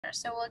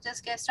So we'll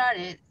just get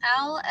started.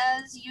 Al,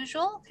 as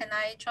usual, can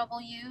I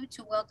trouble you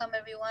to welcome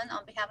everyone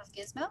on behalf of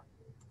GISMO?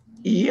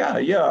 Yeah.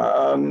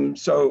 I'm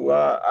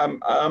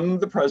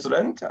the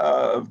president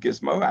of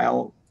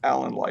GISMO,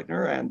 Alan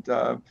Leitner, and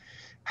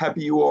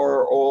happy you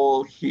are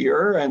all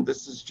here. And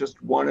this is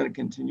just one in a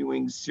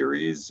continuing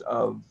series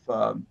of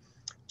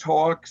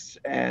talks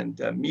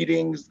and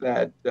meetings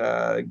that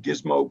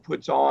GISMO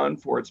puts on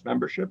for its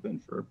membership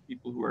and for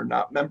people who are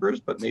not members,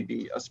 but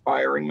maybe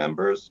aspiring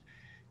members.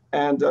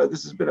 And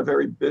this has been a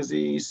very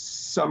busy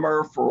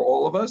summer for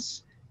all of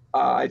us.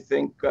 I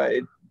think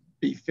it'd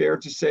be fair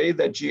to say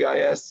that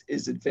GIS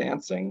is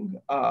advancing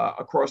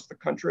across the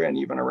country and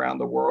even around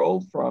the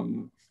world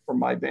from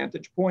my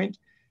vantage point.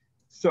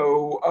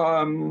 So,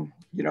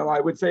 I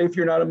would say if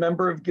you're not a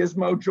member of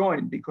GISMO,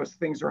 join, because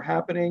things are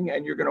happening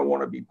and you're going to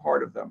want to be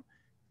part of them.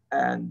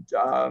 And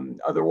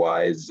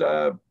otherwise,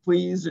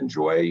 please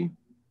enjoy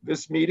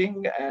this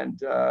meeting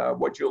and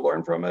what you'll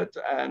learn from it.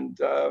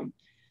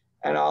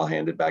 And I'll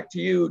hand it back to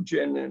you,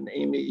 Jen and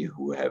Amy,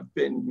 who have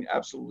been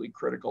absolutely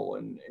critical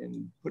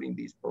in putting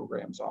these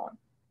programs on.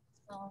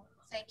 Well,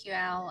 thank you,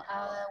 Al.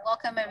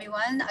 Welcome,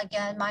 everyone.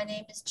 Again, my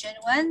name is Jin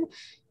Wen,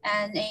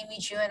 and Amy,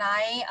 Ju, and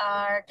I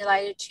are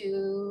delighted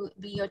to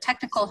be your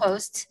technical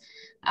host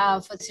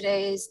for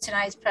tonight's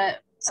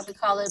we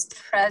call it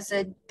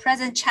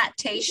present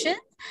chatation,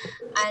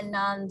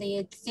 and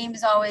the theme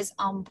is always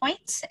on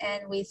point.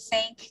 And we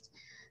thank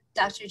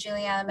Dr.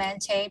 Juliana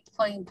Mante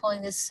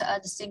pulling this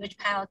distinguished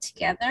panel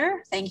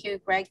together. Thank you,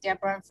 Greg,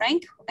 Deborah, and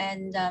Frank.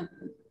 And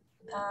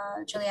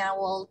Juliana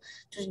will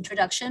do the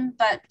introduction.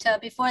 But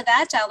before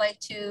that, I'd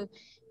like to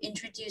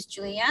introduce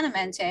Juliana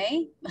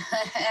Mante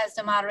as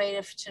the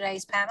moderator for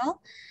today's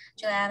panel.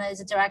 Juliana is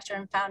the director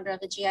and founder of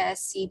the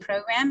GISC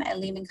program at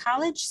Lehman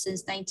College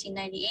since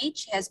 1998.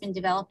 She has been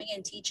developing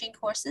and teaching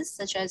courses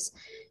such as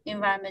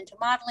environmental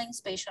modeling,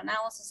 spatial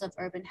analysis of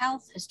urban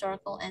health,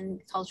 historical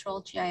and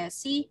cultural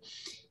GISC,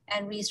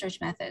 and research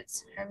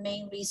methods. Her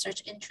main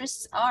research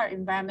interests are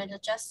environmental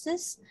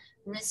justice,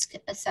 risk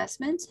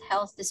assessment,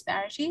 health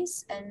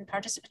disparities, and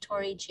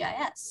participatory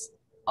GIS,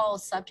 all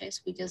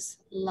subjects we just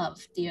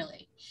love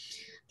dearly.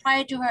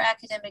 Prior to her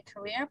academic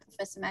career,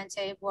 Professor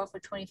Mante worked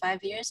for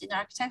 25 years in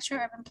architecture,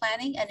 urban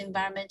planning, and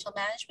environmental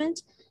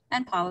management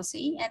and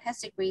policy, and has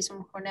degrees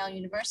from Cornell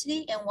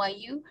University,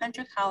 NYU,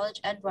 Hunter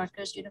College, and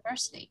Rutgers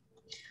University.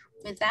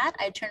 With that,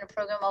 I turn the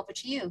program over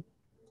to you.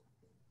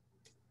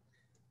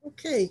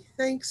 Okay,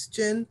 thanks,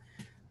 Jen.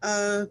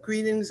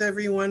 Greetings,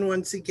 everyone,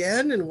 once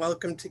again, and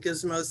welcome to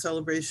GISMO's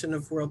celebration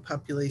of World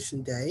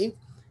Population Day.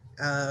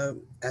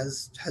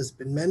 As has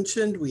been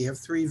mentioned, we have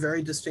three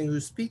very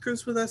distinguished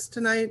speakers with us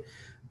tonight.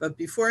 But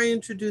before I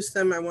introduce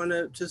them, I want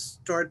to just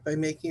start by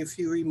making a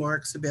few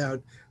remarks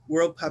about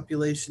World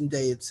Population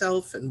Day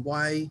itself and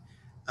why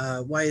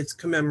it's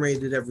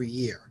commemorated every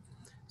year.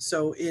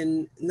 So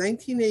in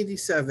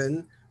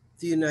 1987,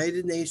 the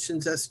United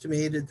Nations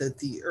estimated that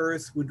the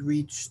Earth would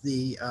reach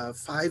the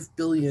 5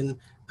 billion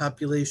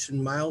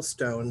population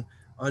milestone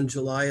on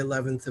July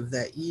 11th of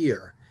that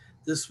year.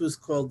 This was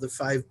called the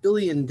 5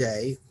 Billion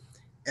Day,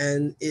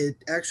 and it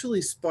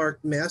actually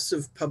sparked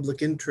massive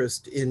public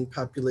interest in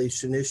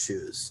population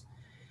issues.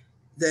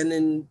 Then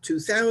in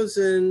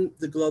 2000,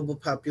 the global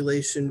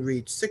population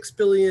reached 6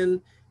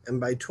 billion, and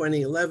by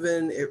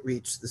 2011, it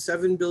reached the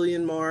 7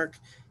 billion mark,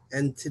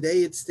 and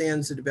today it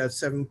stands at about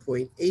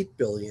 7.8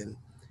 billion.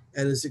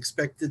 And is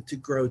expected to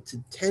grow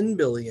to 10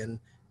 billion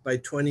by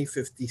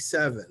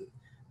 2057,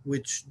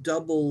 which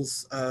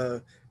doubles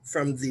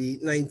from the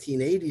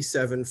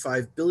 1987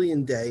 5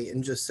 billion day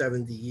in just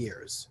 70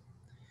 years.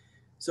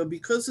 So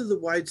because of the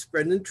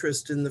widespread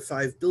interest in the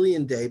 5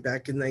 billion day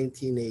back in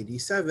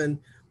 1987,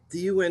 the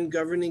UN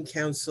Governing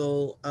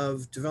Council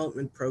of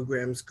Development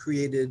Programs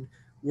created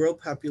World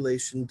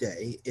Population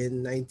Day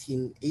in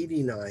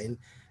 1989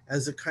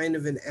 as a kind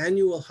of an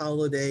annual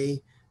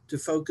holiday to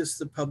focus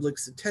the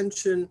public's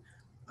attention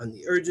on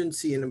the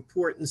urgency and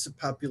importance of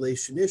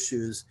population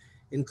issues,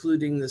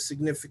 including the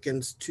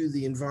significance to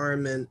the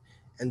environment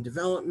and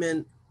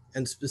development,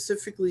 and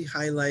specifically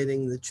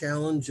highlighting the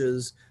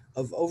challenges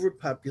of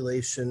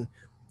overpopulation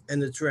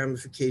and its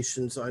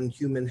ramifications on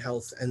human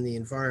health and the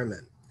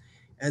environment.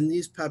 And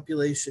these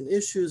population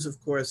issues, of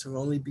course, have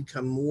only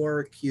become more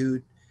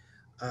acute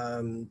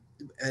and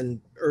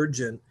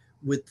urgent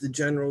with the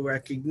general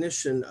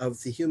recognition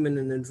of the human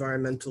and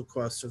environmental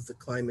costs of the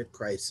climate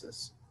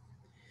crisis.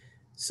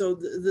 So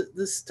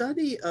the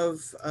study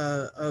of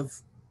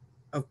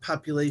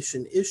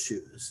population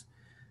issues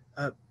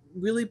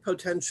really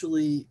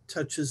potentially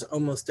touches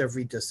almost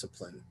every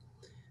discipline.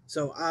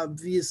 So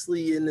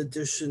obviously, in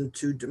addition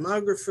to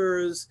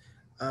demographers,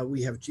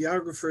 we have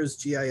geographers,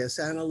 GIS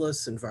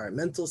analysts,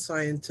 environmental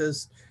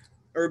scientists,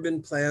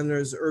 urban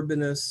planners,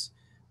 urbanists,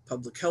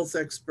 public health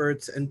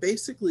experts, and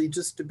basically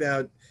just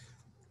about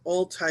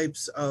all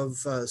types of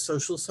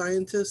social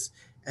scientists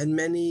and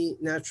many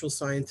natural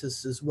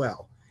scientists as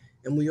well.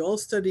 And we all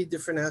study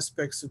different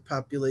aspects of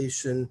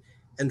population,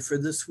 and for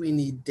this we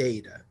need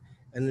data.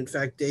 And in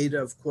fact,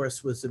 data, of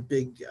course, was a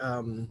big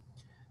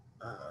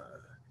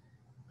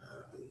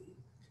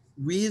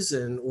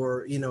reason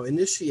or,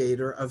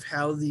 initiator of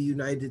how the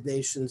United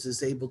Nations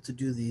is able to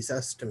do these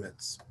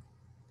estimates.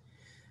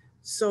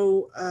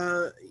 So,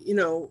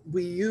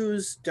 we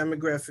use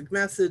demographic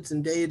methods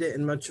and data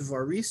in much of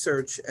our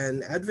research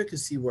and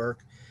advocacy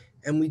work,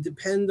 and we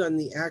depend on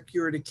the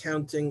accurate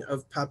accounting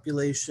of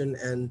population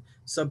and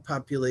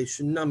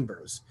subpopulation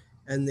numbers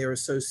and their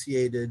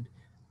associated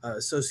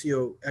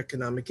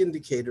socioeconomic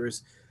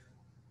indicators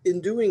in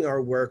doing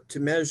our work to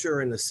measure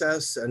and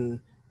assess and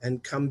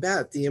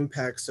combat the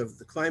impacts of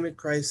the climate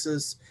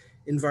crisis,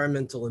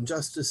 environmental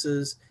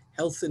injustices,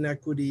 health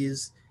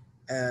inequities,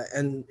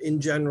 and in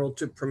general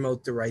to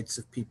promote the rights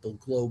of people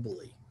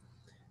globally.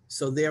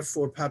 So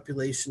therefore,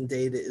 population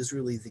data is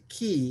really the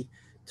key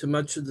to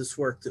much of this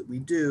work that we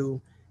do,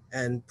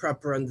 and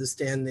proper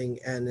understanding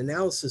and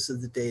analysis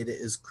of the data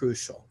is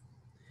crucial.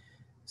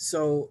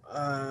 So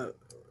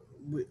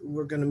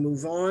we're going to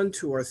move on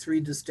to our three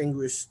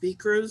distinguished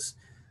speakers,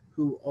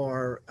 who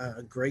are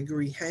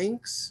Gregory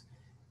Hanks,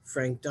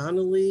 Frank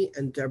Donnelly,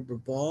 and Deborah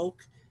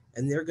Balk,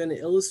 and they're going to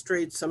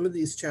illustrate some of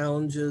these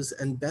challenges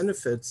and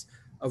benefits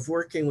of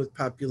working with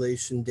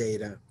population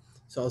data.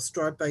 So I'll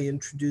start by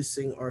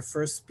introducing our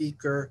first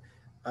speaker,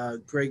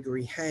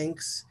 Gregory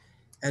Hanks.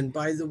 And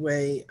by the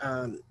way,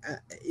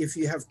 if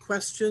you have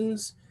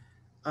questions,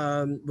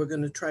 we're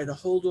going to try to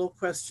hold all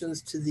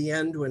questions to the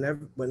end.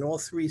 When all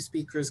three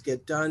speakers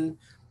get done,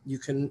 you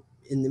can,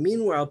 in the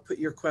meanwhile, put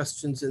your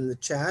questions in the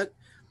chat.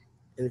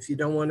 And if you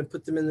don't want to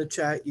put them in the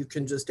chat, you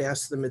can just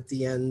ask them at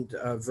the end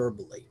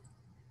verbally.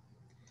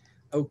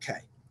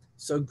 Okay,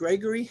 so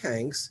Gregory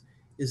Hanks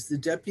is the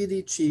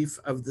Deputy Chief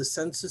of the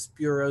Census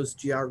Bureau's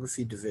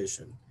Geography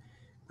Division.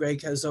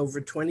 Greg has over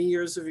 20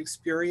 years of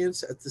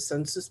experience at the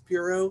Census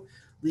Bureau,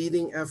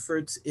 leading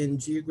efforts in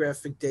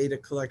geographic data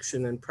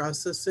collection and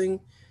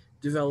processing,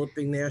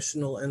 developing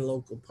national and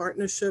local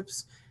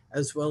partnerships,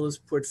 as well as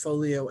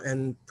portfolio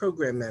and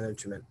program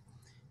management.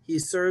 He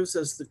serves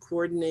as the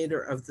coordinator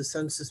of the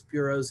Census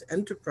Bureau's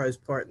enterprise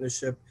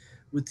partnership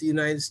with the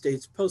United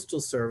States Postal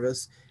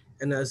Service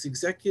and as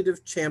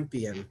executive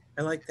champion,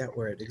 I like that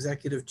word,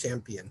 executive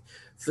champion,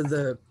 for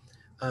the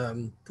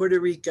Puerto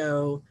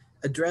Rico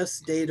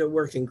Address Data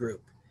Working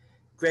Group.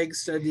 Greg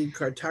studied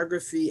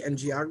cartography and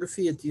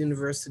geography at the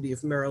University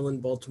of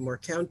Maryland, Baltimore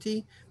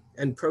County,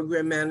 and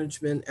program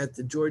management at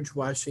the George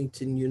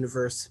Washington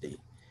University.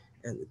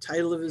 And the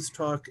title of his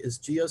talk is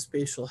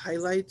Geospatial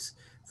Highlights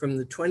from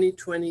the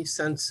 2020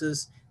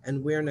 Census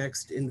and Where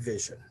Next in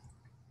Vision.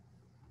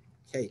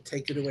 Okay,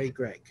 take it away,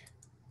 Greg.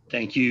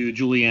 Thank you,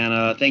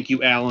 Juliana. Thank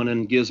you, Alan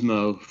and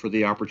GISMO, for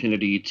the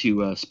opportunity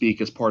to speak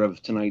as part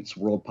of tonight's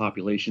World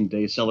Population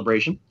Day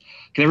celebration.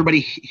 Can everybody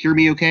hear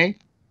me okay?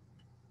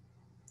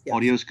 Yes.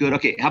 Audio's good.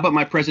 Okay, how about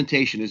my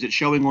presentation? Is it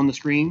showing on the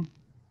screen?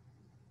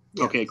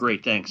 Yes. Okay,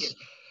 great, thanks. Yes.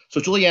 So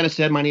Juliana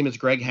said, my name is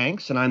Greg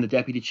Hanks, and I'm the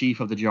Deputy Chief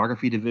of the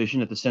Geography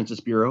Division at the Census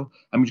Bureau.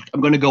 I'm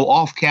going to go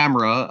off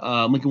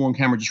camera, linking on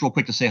camera just real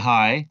quick to say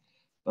hi.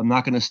 I'm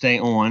not going to stay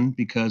on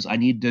because I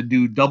need to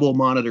do double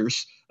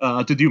monitors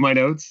to do my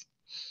notes.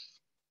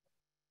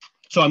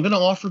 So I'm going to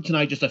offer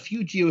tonight just a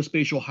few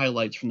geospatial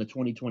highlights from the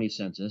 2020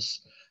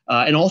 census,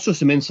 and also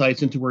some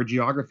insights into where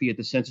geography at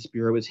the Census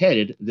Bureau is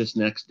headed this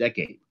next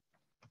decade.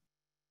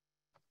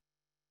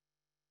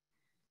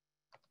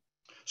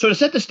 So to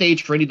set the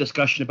stage for any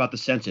discussion about the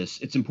census,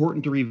 it's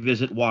important to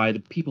revisit why the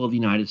people of the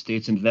United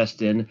States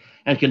invest in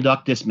and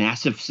conduct this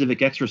massive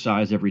civic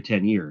exercise every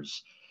 10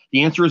 years.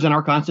 The answer is in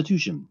our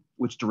Constitution,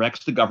 which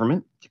directs the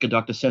government to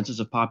conduct a census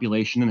of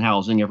population and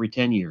housing every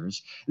 10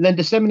 years, and then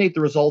disseminate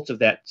the results of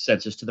that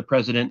census to the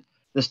president,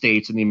 the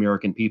states, and the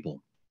American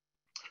people.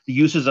 The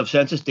uses of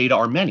census data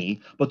are many,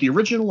 but the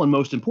original and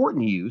most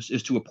important use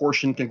is to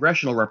apportion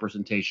congressional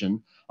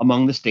representation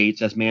among the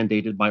states as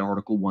mandated by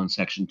Article 1,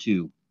 Section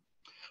 2.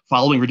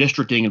 Following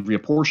redistricting and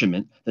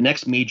reapportionment, the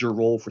next major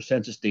role for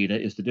census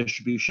data is the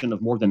distribution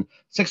of more than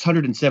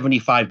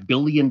 $675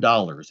 billion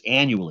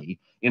annually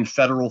in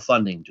federal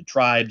funding to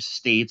tribes,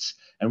 states,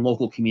 and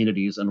local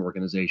communities and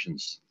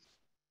organizations.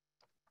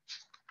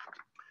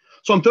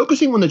 So I'm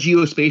focusing on the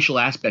geospatial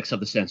aspects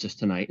of the census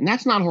tonight, and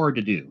that's not hard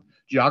to do.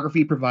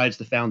 Geography provides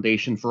the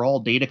foundation for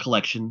all data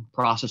collection,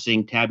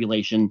 processing,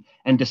 tabulation,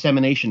 and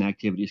dissemination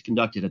activities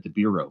conducted at the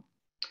Bureau.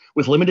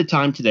 With limited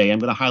time today, I'm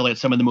going to highlight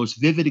some of the most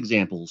vivid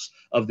examples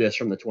of this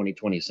from the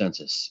 2020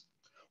 census.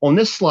 On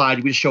this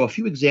slide, we show a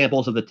few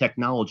examples of the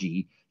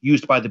technology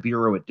used by the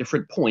Bureau at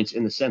different points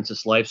in the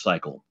census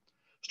lifecycle,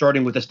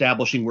 starting with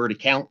establishing where to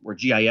count, where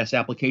GIS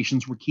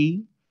applications were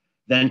key,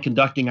 then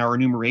conducting our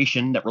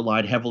enumeration that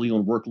relied heavily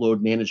on workload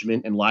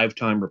management and live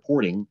time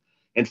reporting,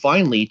 and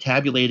finally,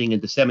 tabulating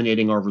and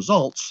disseminating our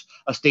results,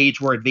 a stage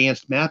where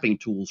advanced mapping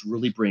tools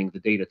really bring the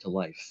data to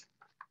life.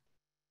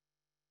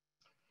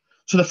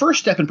 So the first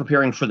step in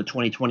preparing for the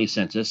 2020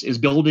 census is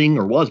building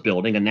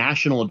a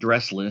national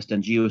address list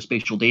and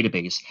geospatial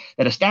database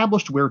that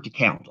established where to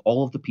count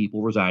all of the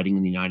people residing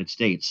in the United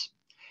States.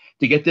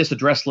 To get this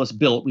address list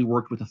built, we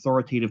worked with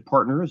authoritative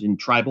partners in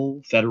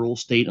tribal, federal,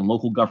 state, and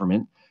local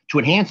government to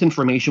enhance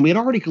information we had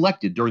already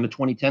collected during the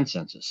 2010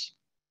 census.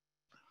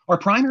 Our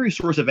primary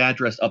source of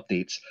address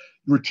updates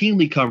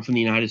routinely come from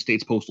the United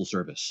States Postal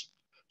Service.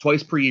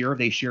 Twice per year,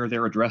 they share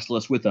their address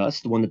list with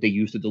us, the one that they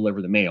use to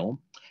deliver the mail.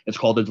 It's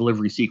called a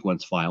delivery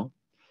sequence file.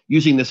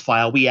 Using this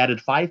file, we added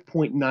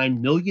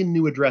 5.9 million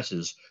new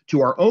addresses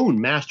to our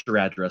own master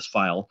address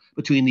file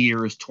between the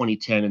years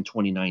 2010 and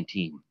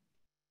 2019.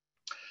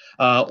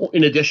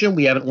 In addition,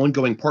 we have an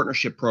ongoing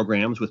partnership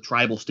programs with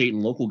tribal, state,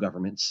 and local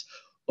governments,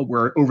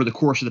 where over the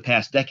course of the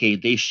past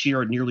decade, they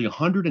shared nearly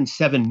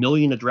 107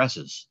 million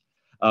addresses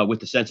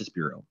with the Census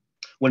Bureau.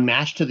 When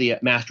matched to the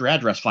master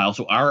address file,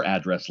 so our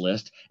address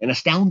list, an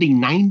astounding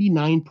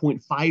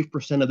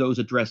 99.5% of those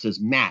addresses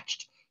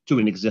matched to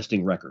an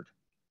existing record.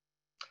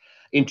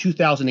 In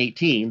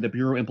 2018, the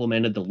Bureau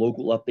implemented the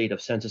Local Update of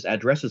Census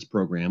Addresses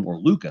program, or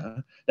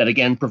LUCA, that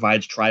again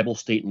provides tribal,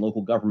 state, and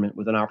local government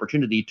with an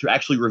opportunity to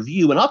actually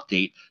review and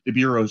update the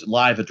Bureau's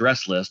live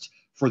address list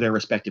for their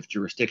respective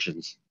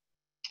jurisdictions.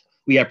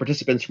 We have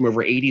participants from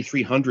over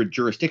 8,300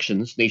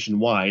 jurisdictions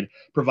nationwide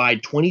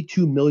provide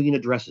 22 million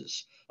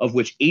addresses, of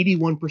which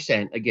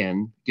 81%,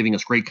 again, giving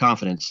us great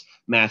confidence,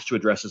 match to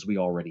addresses we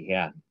already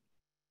had.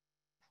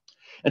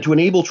 And to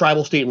enable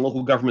tribal, state, and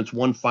local governments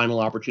one final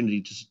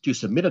opportunity to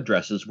submit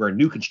addresses where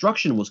new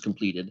construction was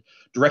completed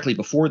directly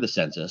before the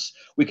census,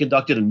 we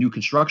conducted a new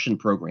construction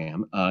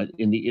program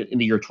in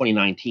the year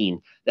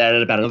 2019 that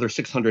added about another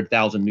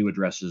 600,000 new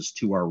addresses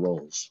to our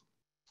rolls.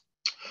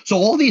 So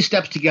all these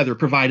steps together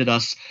provided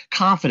us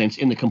confidence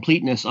in the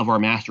completeness of our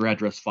master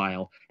address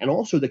file and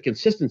also the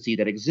consistency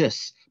that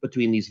exists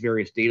between these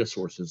various data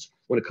sources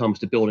when it comes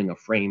to building a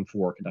frame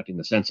for conducting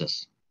the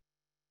census.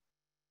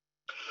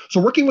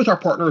 So working with our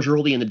partners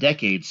early in the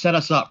decade set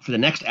us up for the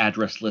next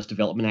address list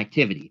development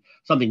activity,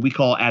 something we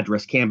call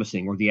address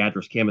canvassing or the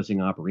address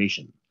canvassing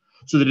operation.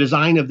 So the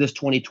design of this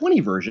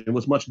 2020 version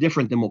was much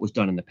different than what was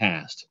done in the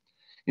past.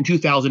 In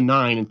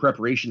 2009, in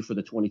preparation for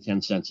the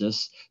 2010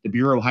 census, the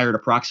Bureau hired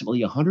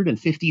approximately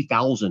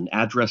 150,000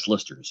 address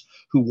listers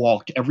who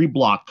walked every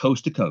block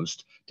coast to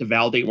coast to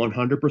validate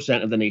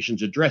 100% of the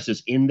nation's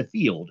addresses in the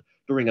field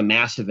during a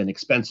massive and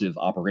expensive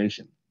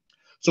operation.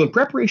 So in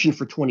preparation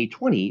for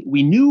 2020,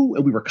 we knew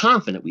and we were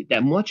confident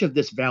that much of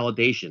this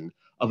validation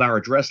of our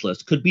address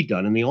list could be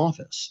done in the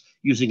office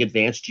using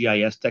advanced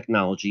GIS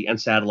technology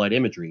and satellite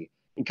imagery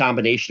in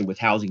combination with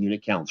housing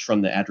unit counts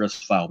from the address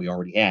file we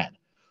already had.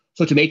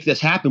 So to make this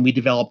happen, we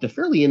developed a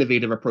fairly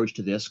innovative approach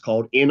to this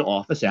called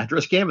in-office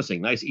address canvassing.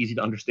 Nice, easy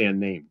to understand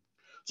name.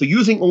 So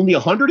using only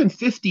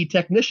 150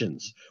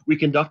 technicians, we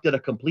conducted a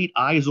complete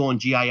eyes-on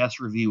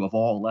GIS review of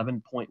all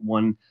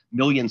 11.1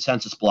 million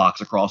census blocks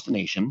across the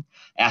nation,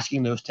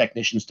 asking those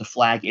technicians to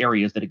flag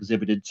areas that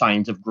exhibited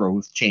signs of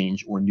growth,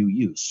 change, or new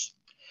use.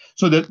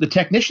 So the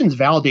technicians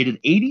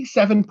validated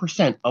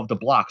 87% of the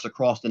blocks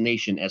across the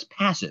nation as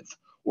passive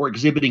or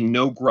exhibiting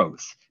no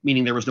growth,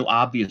 meaning there was no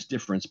obvious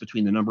difference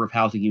between the number of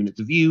housing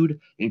units viewed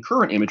in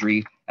current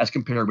imagery as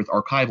compared with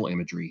archival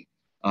imagery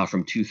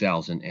from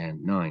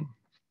 2009.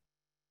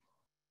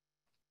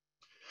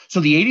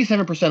 So the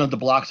 87% of the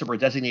blocks that were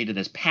designated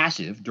as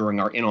passive during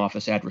our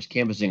in-office address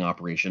canvassing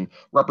operation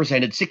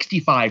represented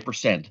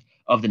 65%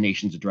 of the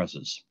nation's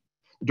addresses.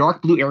 The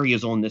dark blue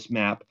areas on this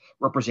map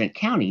represent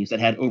counties that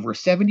had over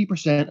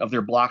 70% of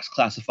their blocks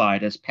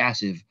classified as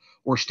passive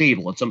or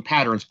stable, and some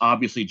patterns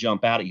obviously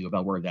jump out at you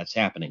about where that's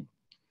happening.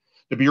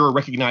 The Bureau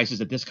recognizes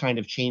that this kind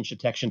of change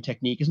detection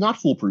technique is not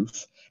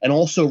foolproof and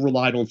also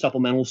relied on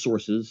supplemental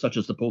sources such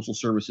as the Postal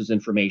Service's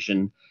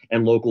information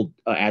and local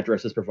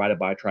addresses provided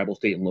by tribal,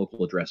 state, and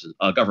local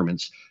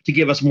governments to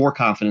give us more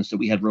confidence that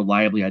we had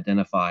reliably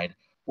identified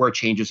where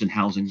changes in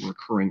housing were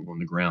occurring on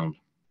the ground.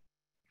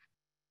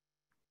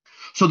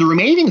 So the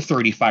remaining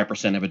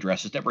 35% of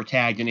addresses that were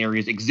tagged in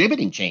areas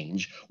exhibiting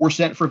change were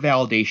sent for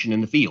validation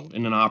in the field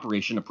in an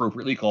operation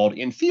appropriately called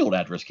in-field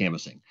address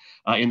canvassing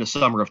in the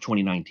summer of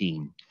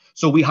 2019.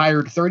 So we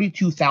hired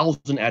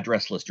 32,000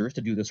 address listers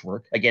to do this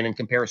work, again, in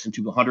comparison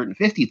to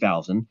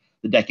 150,000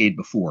 the decade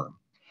before.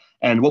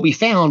 And what we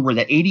found were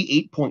that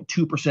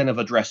 88.2% of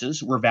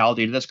addresses were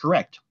validated as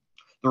correct.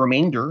 The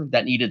remainder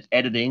that needed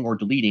editing or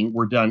deleting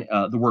were done,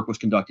 the work was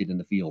conducted in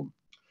the field.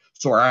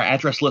 So our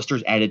address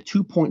listers added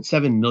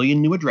 2.7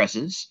 million new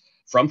addresses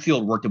from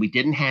field work that we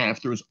didn't have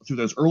through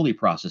those early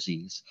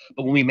processes.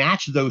 But when we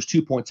matched those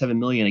 2.7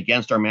 million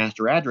against our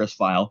master address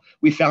file,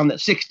 we found that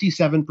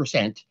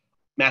 67%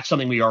 matched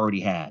something we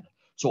already had.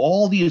 So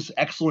all these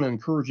excellent and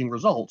encouraging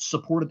results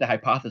supported the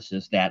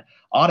hypothesis that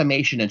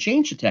automation and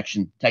change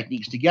detection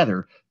techniques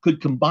together could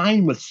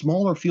combine with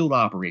smaller field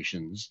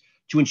operations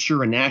to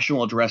ensure a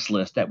national address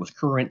list that was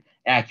current,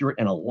 accurate,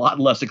 and a lot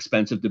less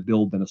expensive to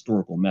build than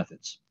historical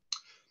methods.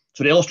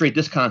 So to illustrate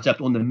this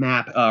concept on the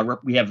map,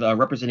 we have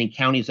representing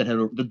counties that had,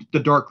 the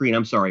dark green,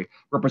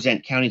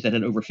 represent counties that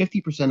had over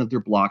 50% of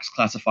their blocks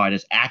classified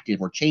as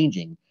active or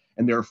changing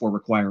and therefore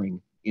requiring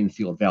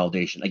in-field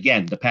validation.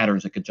 Again, the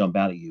patterns that could jump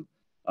out at you,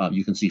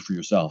 you can see for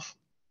yourself.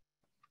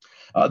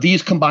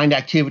 These combined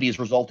activities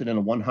resulted in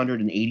a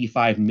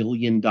 $185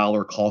 million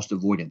cost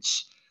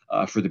avoidance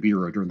for the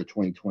Bureau during the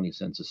 2020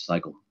 census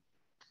cycle.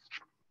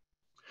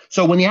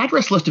 So when the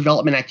address list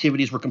development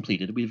activities were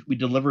completed, we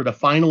delivered a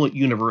final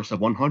universe of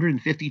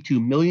 152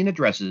 million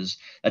addresses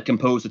that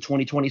compose the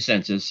 2020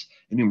 census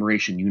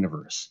enumeration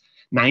universe.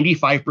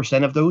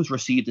 95% of those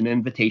received an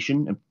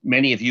invitation, and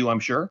many of you,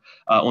 I'm sure,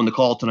 on the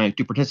call tonight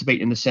to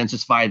participate in the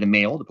census via the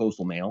mail, the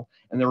postal mail,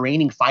 and the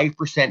remaining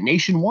 5%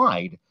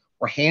 nationwide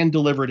were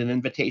hand-delivered an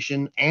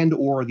invitation and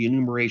or the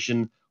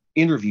enumeration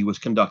interview was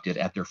conducted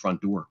at their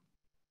front door.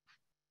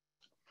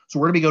 So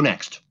where do we go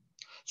next?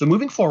 So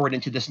moving forward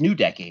into this new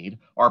decade,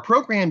 our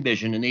program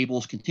vision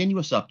enables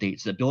continuous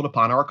updates that build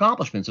upon our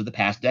accomplishments of the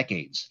past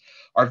decades.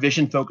 Our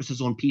vision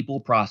focuses on people,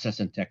 process,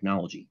 and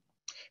technology.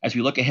 As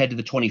we look ahead to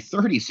the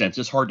 2030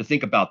 census, hard to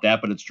think about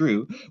that, but it's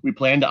true, we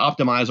plan to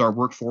optimize our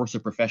workforce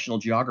of professional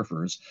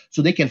geographers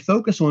so they can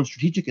focus on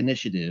strategic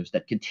initiatives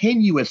that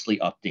continuously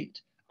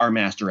update our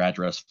master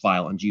address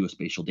file and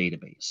geospatial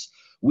database.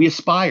 We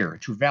aspire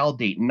to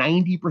validate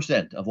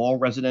 90% of all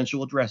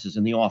residential addresses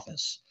in the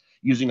office,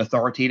 using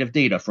authoritative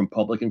data from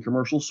public and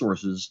commercial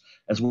sources,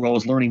 as well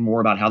as learning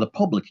more about how the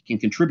public can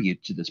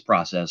contribute to this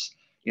process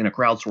in a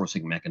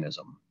crowdsourcing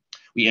mechanism.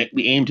 We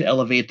aim to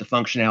elevate the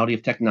functionality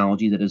of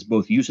technology that is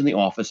both used in the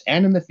office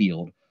and in the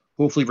field,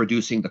 hopefully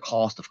reducing the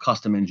cost of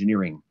custom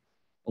engineering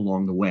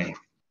along the way.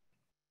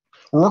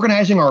 We're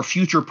organizing our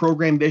future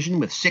program vision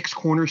with 6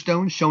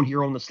 cornerstones shown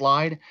here on the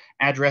slide: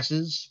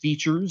 addresses,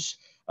 features,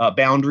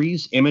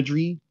 boundaries,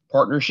 imagery,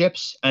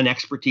 partnerships, and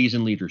expertise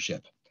and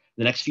leadership.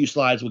 The next few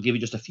slides will give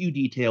you just a few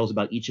details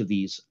about each of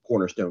these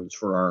cornerstones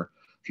for our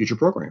future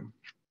program.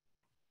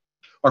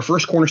 Our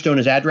first cornerstone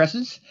is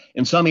addresses.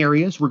 In some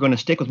areas, we're going to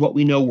stick with what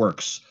we know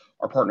works: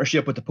 our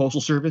partnership with the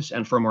Postal Service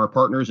and from our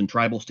partners in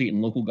tribal, state,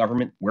 and local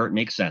government where it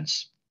makes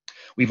sense.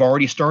 We've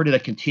already started a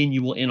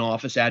continual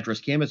in-office address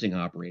canvassing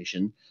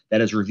operation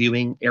that is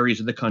reviewing areas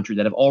of the country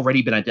that have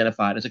already been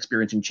identified as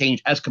experiencing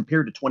change as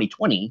compared to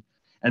 2020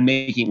 and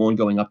making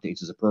ongoing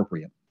updates as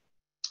appropriate.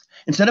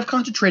 Instead of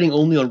concentrating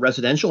only on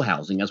residential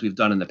housing, as we've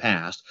done in the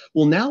past,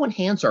 we'll now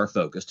enhance our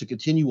focus to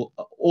continual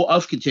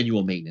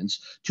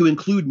maintenance to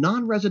include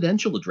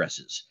non-residential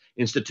addresses,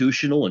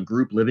 institutional and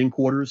group living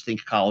quarters,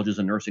 think colleges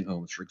and nursing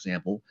homes, for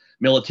example,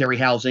 military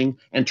housing,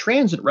 and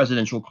transit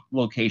residential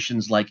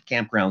locations like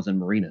campgrounds and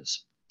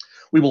marinas.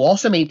 We will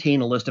also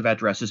maintain a list of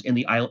addresses in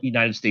the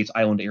United States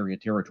Island Area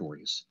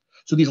Territories.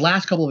 So these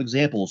last couple of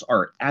examples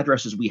are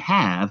addresses we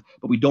have,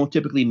 but we don't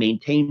typically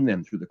maintain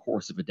them through the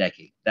course of a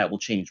decade. That will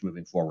change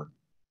moving forward.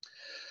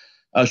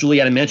 As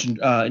Juliana mentioned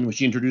in which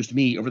she introduced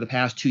me, over the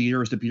past 2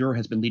 years, the Bureau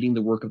has been leading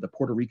the work of the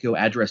Puerto Rico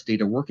Address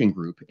Data Working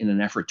Group in an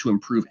effort to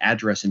improve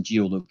address and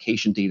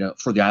geolocation data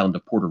for the island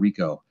of Puerto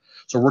Rico.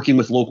 So working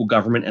with local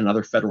government and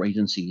other federal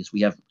agencies,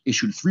 we have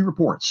issued 3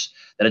 reports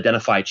that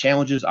identify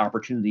challenges,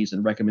 opportunities,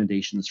 and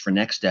recommendations for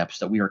next steps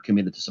that we are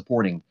committed to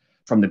supporting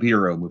from the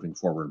Bureau moving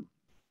forward.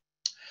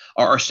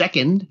 Our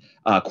second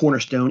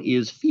cornerstone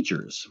is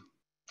features.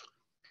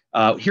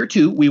 Here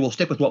too, we will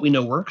stick with what we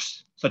know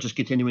works, such as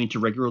continuing to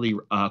regularly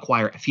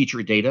acquire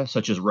feature data,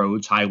 such as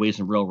roads, highways,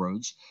 and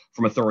railroads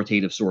from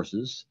authoritative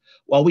sources.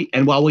 While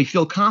we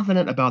feel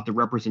confident about the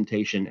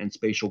representation and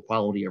spatial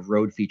quality of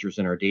road features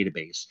in our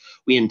database,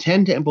 we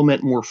intend to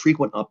implement more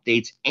frequent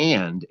updates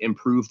and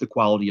improve the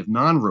quality of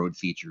non-road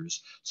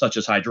features, such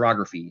as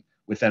hydrography,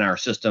 within our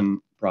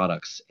system,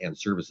 products, and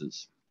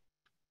services.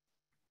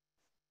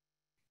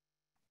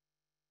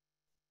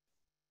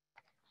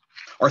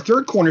 Our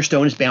third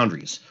cornerstone is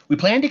boundaries. We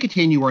plan to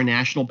continue our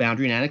national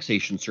boundary and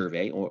annexation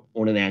survey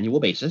on an annual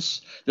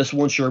basis. This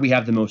will ensure we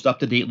have the most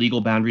up-to-date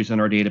legal boundaries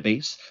in our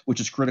database, which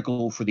is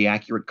critical for the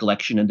accurate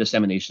collection and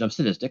dissemination of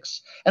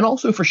statistics, and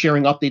also for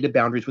sharing updated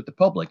boundaries with the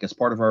public as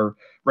part of our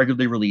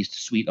regularly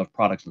released suite of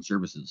products and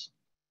services.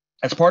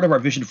 As part of our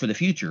vision for the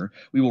future,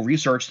 we will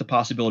research the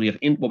possibility of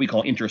what we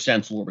call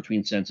intercensus or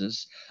between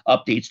census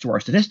updates to our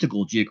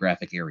statistical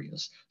geographic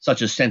areas,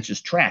 such as census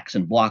tracts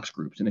and blocks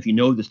groups. And if you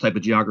know this type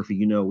of geography,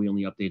 you know we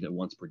only update it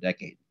once per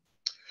decade.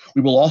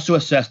 We will also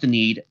assess the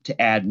need to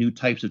add new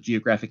types of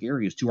geographic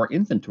areas to our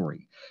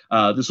inventory.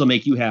 This will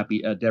make you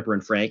happy, Deborah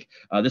and Frank.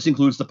 This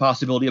includes the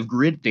possibility of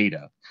grid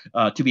data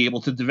to be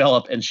able to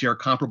develop and share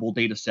comparable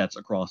data sets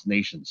across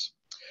nations.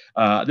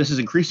 This is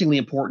increasingly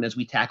important as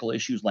we tackle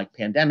issues like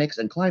pandemics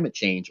and climate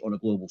change on a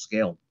global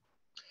scale.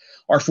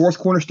 Our fourth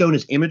cornerstone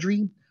is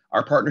imagery.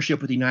 Our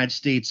partnership with the United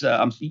States,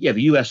 the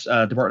U.S.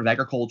 Department of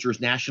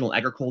Agriculture's National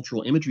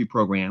Agricultural Imagery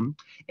Program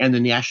and the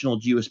National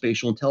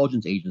Geospatial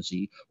Intelligence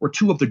Agency were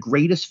 2 of the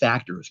greatest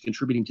factors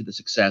contributing to the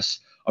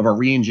success of our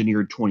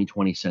re-engineered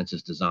 2020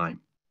 census design.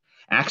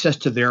 Access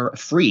to their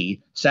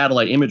free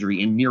satellite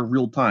imagery in near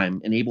real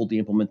time enabled the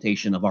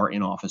implementation of our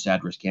in-office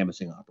address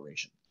canvassing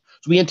operation.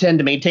 So we intend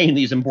to maintain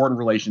these important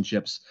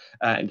relationships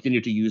and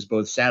continue to use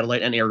both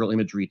satellite and aerial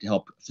imagery to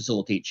help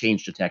facilitate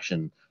change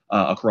detection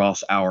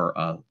across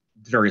our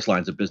various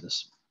lines of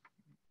business.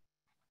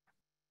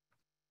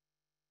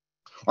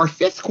 Our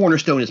fifth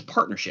cornerstone is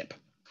partnership.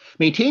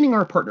 Maintaining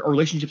our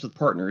relationships with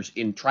partners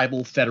in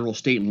tribal, federal,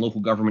 state, and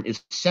local government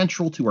is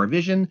central to our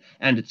vision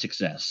and its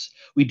success.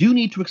 We do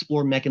need to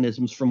explore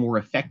mechanisms for more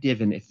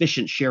effective and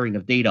efficient sharing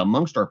of data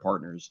amongst our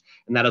partners,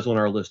 and that is on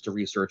our list to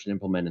research and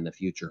implement in the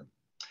future.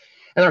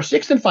 And our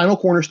sixth and final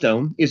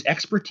cornerstone is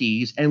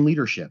expertise and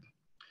leadership.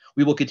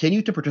 We will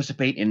continue to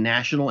participate in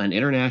national and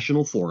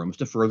international forums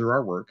to further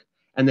our work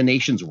and the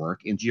nation's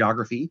work in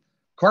geography,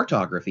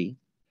 cartography,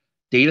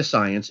 data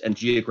science, and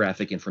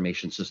geographic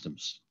information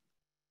systems.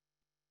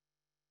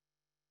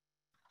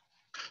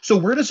 So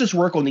where does this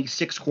work on these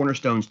six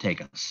cornerstones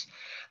take us?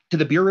 To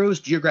the Bureau's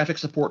Geographic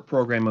Support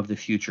Program of the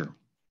Future,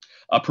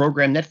 a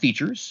program that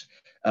features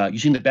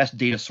using the best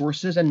data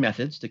sources and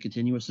methods to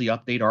continuously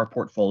update our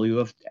portfolio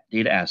of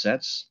data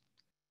assets,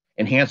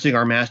 enhancing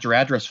our master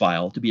address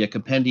file to be a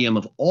compendium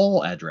of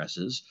all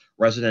addresses,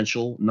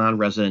 residential,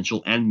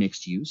 non-residential, and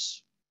mixed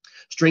use,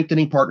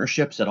 strengthening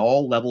partnerships at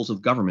all levels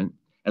of government,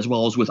 as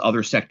well as with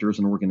other sectors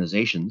and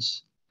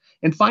organizations,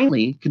 and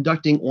finally,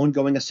 conducting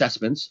ongoing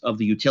assessments of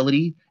the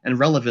utility and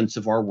relevance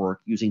of our work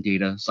using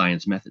data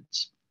science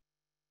methods.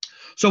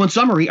 So in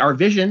summary, our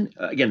vision,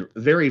 again,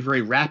 very,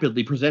 very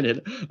rapidly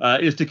presented,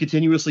 is to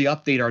continuously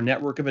update our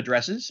network of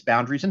addresses,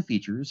 boundaries, and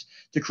features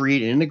to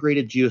create an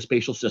integrated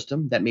geospatial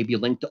system that may be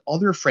linked to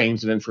other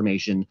frames of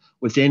information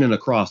within and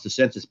across the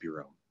Census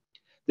Bureau.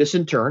 This,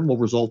 in turn, will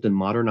result in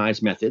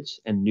modernized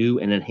methods and new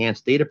and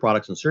enhanced data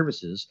products and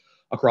services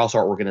across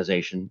our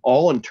organization,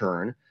 all in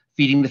turn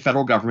feeding the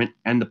federal government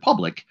and the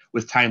public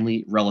with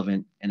timely,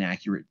 relevant, and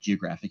accurate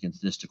geographic and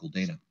statistical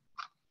data.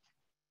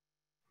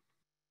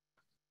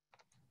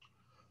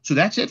 So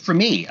that's it for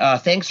me.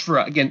 Thanks for,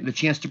 again, the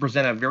chance to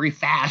present a very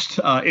fast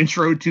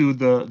intro to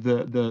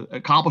the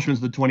accomplishments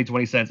of the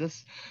 2020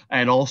 census,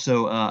 and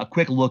also a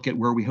quick look at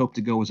where we hope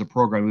to go as a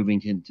program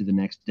moving into the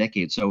next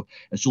decade. So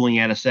as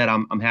Juliana said,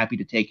 I'm happy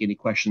to take any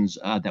questions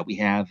that we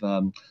have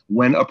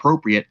when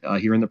appropriate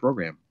here in the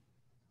program.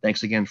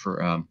 Thanks again for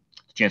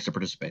the chance to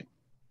participate.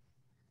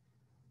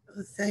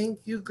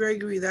 Thank you,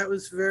 Gregory. That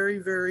was very,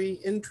 very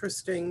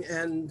interesting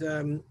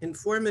and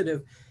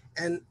informative.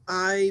 And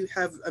I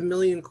have a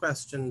million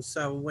questions.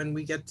 So when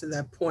we get to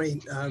that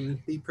point,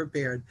 be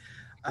prepared.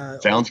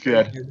 Sounds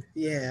good.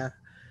 Yeah.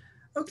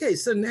 Okay,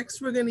 so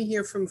next we're going to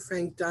hear from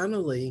Frank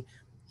Donnelly.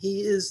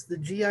 He is the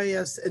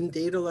GIS and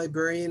data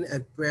librarian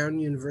at Brown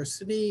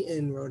University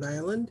in Rhode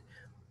Island.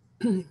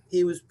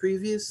 He was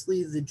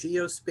previously the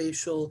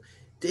geospatial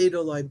data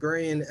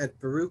librarian at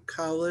Baruch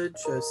College,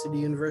 City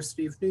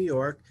University of New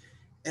York,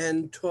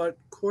 and taught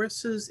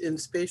courses in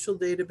spatial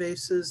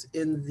databases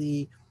in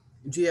the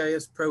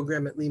GIS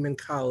program at Lehman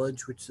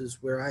College, which is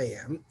where I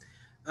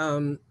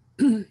am.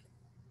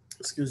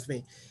 Excuse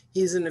me.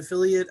 He's an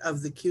affiliate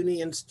of the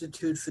CUNY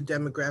Institute for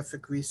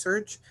Demographic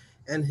Research,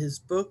 and his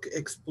book,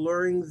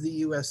 Exploring the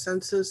U.S.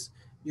 Census,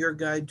 Your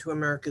Guide to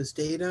America's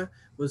Data,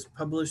 was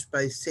published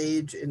by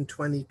Sage in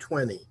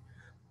 2020.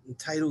 The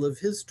title of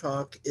his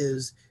talk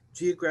is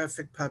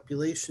Geographic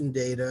Population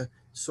Data,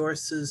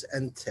 Sources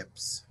and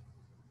Tips.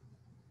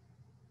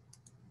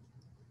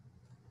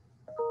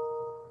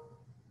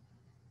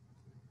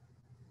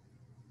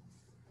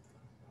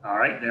 All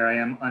right, there I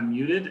am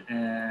unmuted,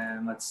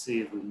 and let's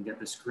see if we can get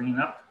the screen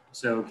up.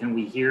 So can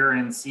we hear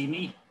and see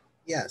me?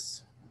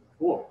 Yes.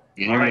 Cool.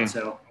 Yeah. All right,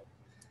 so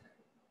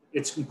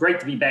it's great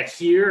to be back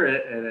here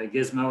at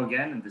GISMO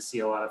again and to see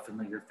a lot of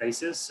familiar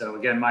faces. So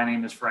again, my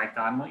name is Frank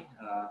Donnelly.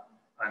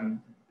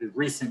 I'm the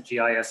recent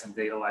GIS and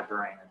data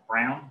librarian at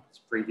Brown. I was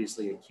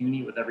previously at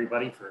CUNY with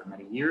everybody for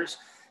many years.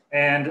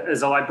 And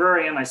as a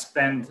librarian, I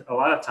spend a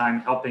lot of time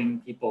helping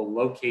people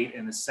locate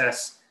and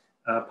assess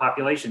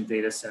population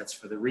data sets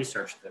for the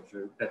research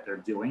that they're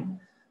doing.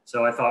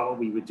 So I thought what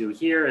we would do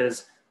here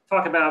is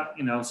talk about,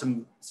 you know,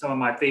 some of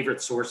my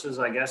favorite sources,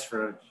 I guess,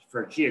 for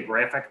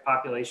geographic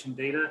population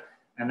data.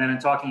 And then in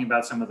talking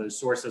about some of those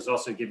sources,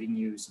 also giving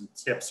you some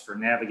tips for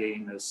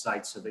navigating those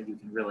sites so that you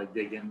can really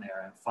dig in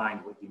there and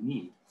find what you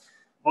need.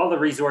 All the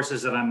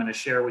resources that I'm going to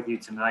share with you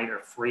tonight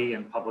are free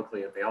and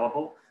publicly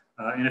available.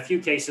 In a few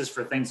cases,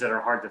 for things that are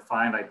hard to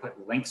find, I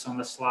put links on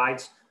the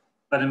slides.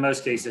 But in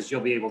most cases, you'll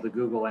be able to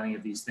Google any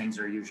of these things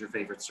or use your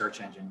favorite search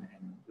engine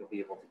and you'll be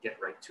able to get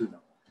right to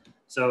them.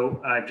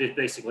 So I've just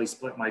basically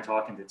split my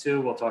talk into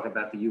two. We'll talk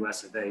about the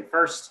US of A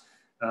first,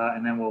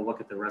 and then we'll look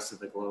at the rest of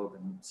the globe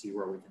and see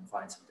where we can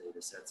find some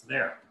data sets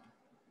there.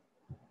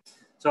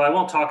 So I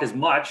won't talk as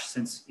much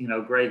since, you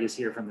know, Greg is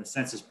here from the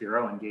Census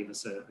Bureau and gave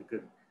us a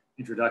good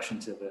introduction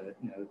to the,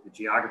 you know, the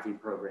geography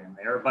program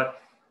there.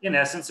 But in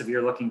essence, if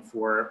you're looking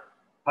for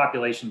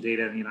population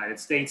data in the United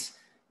States,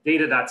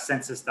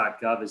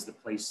 data.census.gov is the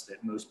place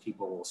that most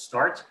people will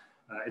start.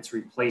 It's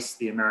replaced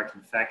the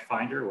American Fact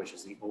Finder, which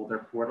is the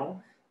older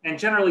portal. And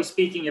generally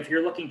speaking, if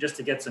you're looking just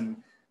to get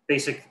some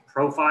basic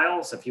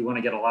profiles, if you want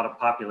to get a lot of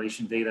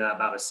population data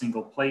about a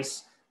single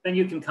place, then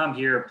you can come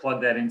here,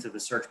 plug that into the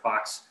search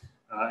box,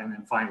 and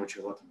then find what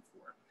you're looking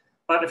for.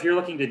 But if you're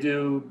looking to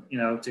do, you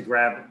know, to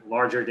grab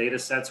larger data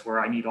sets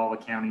where I need all the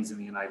counties in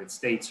the United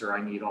States or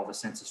I need all the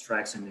census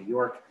tracts in New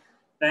York,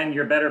 then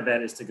your better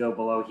bet is to go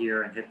below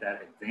here and hit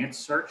that advanced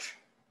search.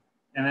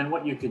 And then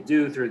what you could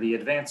do through the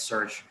advanced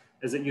search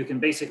is that you can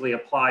basically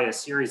apply a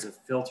series of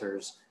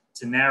filters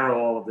to narrow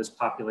all of this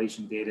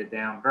population data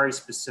down very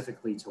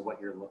specifically to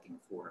what you're looking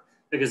for.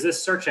 Because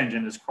this search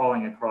engine is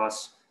crawling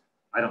across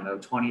I don't know,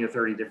 20 or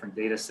 30 different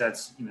data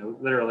sets,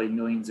 literally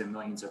millions and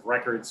millions of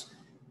records.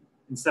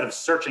 Instead of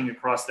searching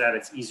across that,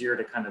 it's easier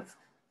to kind of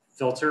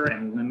filter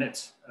and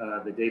limit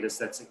the data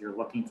sets that you're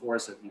looking for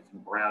so that you can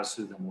browse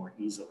through them more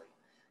easily.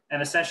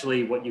 And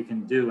essentially what you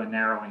can do in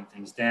narrowing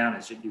things down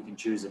is that you can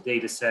choose a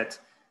data set,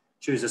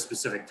 choose a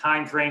specific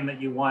time frame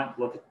that you want,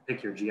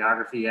 pick your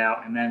geography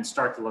out, and then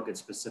start to look at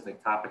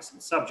specific topics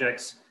and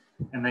subjects.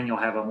 And then you'll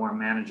have a more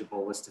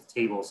manageable list of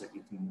tables that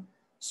you can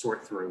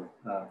sort through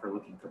for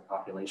looking for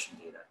population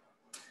data.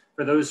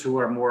 For those who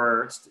are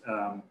more,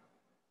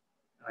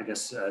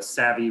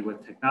 savvy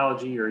with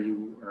technology, or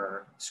you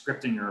are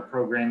scripting or a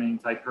programming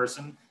type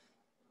person,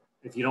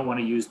 if you don't want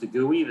to use the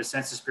GUI, the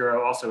Census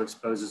Bureau also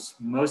exposes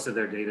most of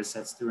their data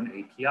sets through an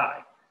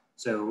API.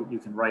 So you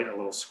can write a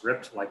little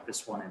script like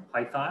this one in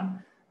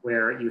Python,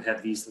 where you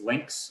have these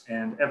links,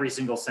 and every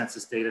single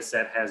census data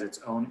set has its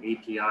own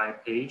API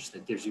page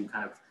that gives you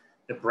kind of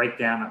the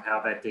breakdown of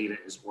how that data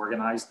is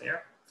organized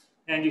there.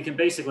 And you can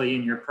basically,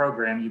 in your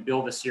program, you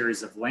build a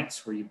series of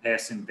links where you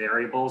pass in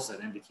variables that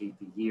indicate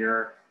the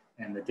year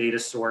and the data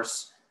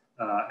source,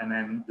 and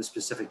then the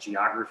specific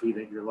geography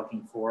that you're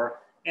looking for.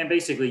 And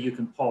basically you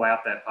can pull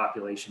out that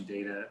population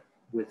data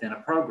within a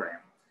program.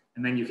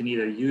 And then you can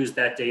either use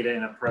that data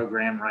in a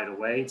program right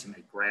away to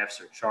make graphs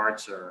or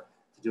charts or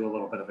to do a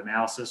little bit of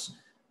analysis,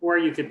 or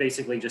you could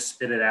basically just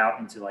spit it out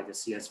into like a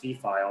CSV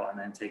file and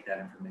then take that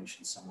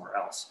information somewhere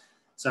else.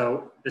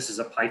 So this is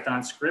a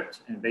Python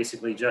script, and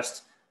basically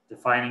just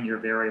defining your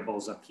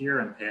variables up here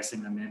and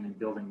passing them in and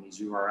building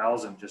these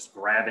URLs and just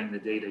grabbing the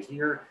data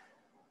here.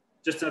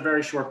 Just in a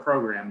very short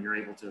program, you're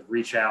able to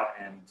reach out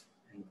and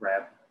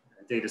grab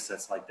data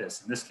sets like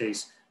this. In this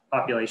case,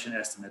 population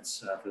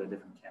estimates for the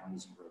different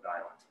counties in Rhode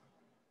Island.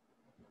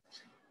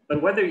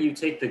 But whether you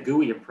take the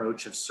GUI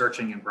approach of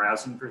searching and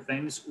browsing for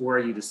things, or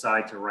you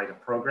decide to write a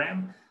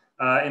program,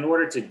 in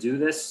order to do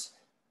this,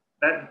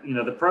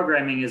 the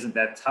programming isn't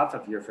that tough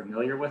if you're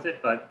familiar with it,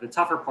 but the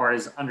tougher part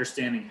is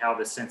understanding how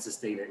the census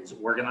data is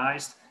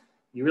organized.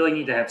 You really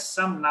need to have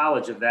some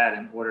knowledge of that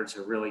in order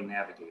to really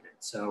navigate it.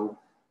 So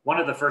one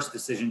of the first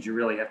decisions you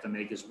really have to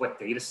make is, what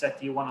data set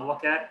do you want to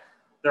look at?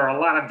 There are a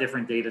lot of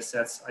different data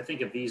sets. I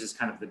think of these as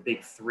kind of the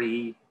big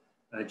three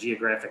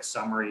geographic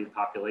summary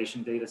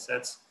population data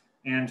sets.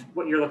 And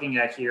what you're looking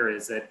at here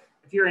is that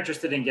if you're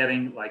interested in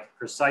getting like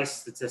precise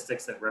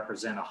statistics that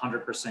represent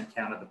 100%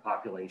 count of the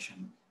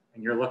population,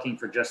 and you're looking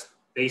for just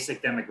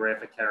basic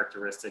demographic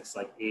characteristics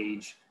like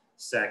age,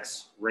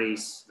 sex,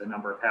 race, the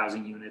number of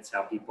housing units,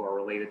 how people are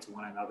related to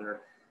one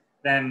another,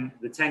 then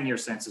the 10-year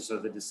census or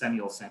the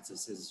decennial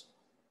census is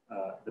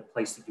the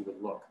place that you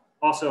would look.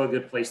 Also a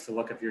good place to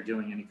look if you're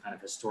doing any kind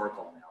of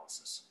historical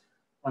analysis.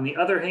 On the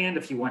other hand,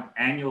 if you want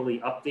annually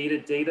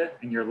updated data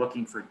and you're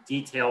looking for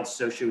detailed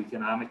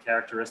socioeconomic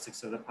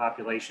characteristics of the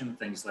population,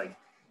 things like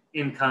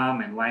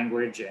income and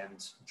language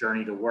and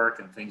journey to work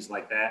and things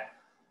like that,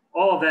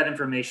 all of that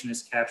information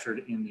is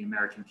captured in the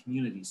American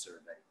Community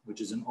Survey,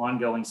 which is an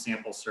ongoing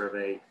sample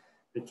survey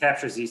that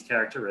captures these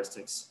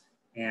characteristics.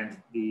 And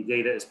the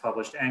data is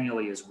published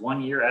annually as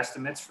 1-year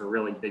estimates for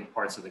really big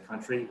parts of the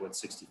country with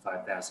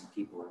 65,000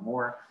 people or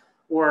more,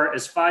 or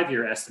as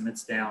 5-year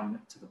estimates down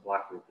to the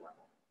block group level.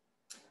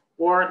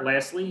 Or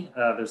lastly,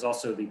 there's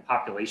also the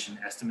population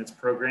estimates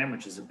program,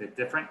 which is a bit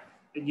different.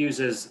 It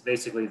uses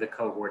basically the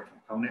cohort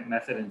component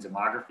method in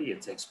demography.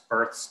 It takes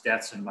births,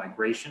 deaths, and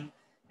migration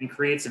and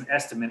creates an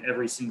estimate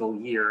every single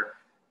year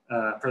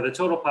for the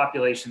total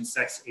population,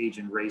 sex, age,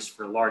 and race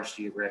for large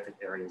geographic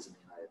areas in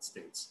the United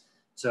States.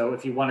 So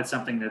if you wanted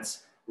something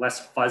that's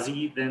less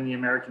fuzzy than the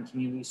American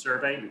Community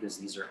Survey, because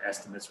these are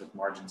estimates with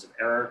margins of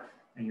error,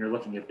 and you're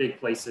looking at big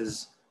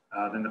places,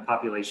 then the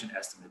population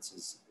estimates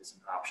is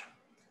an option.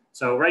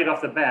 So right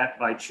off the bat,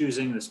 by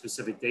choosing the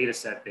specific data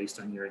set based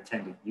on your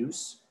intended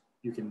use,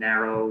 you can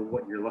narrow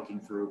what you're looking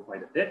through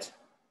quite a bit.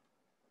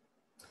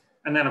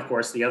 And then of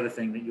course, the other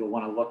thing that you'll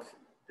want to look,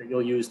 that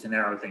you'll use to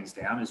narrow things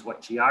down is,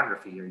 what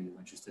geography are you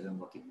interested in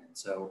looking in?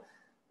 So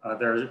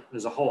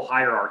there's a whole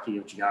hierarchy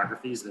of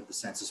geographies that the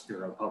Census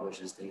Bureau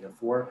publishes data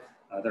for.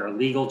 There are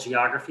legal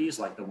geographies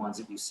like the ones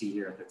that you see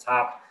here at the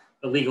top.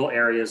 The legal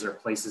areas are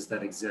places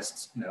that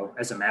exist,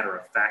 as a matter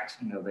of fact,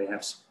 they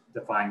have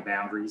defined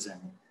boundaries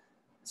and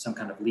some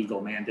kind of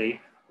legal mandate.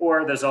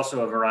 Or there's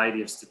also a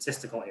variety of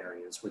statistical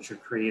areas, which are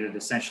created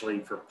essentially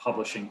for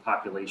publishing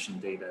population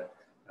data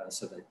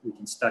so that we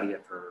can study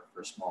it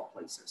for small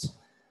places.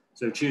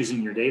 So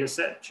choosing your data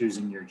set,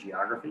 choosing your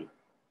geography.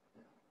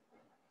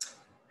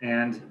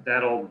 And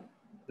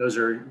those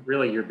are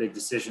really your big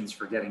decisions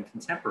for getting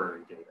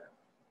contemporary data.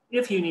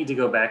 If you need to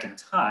go back in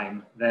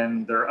time,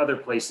 then there are other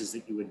places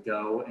that you would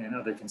go and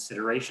other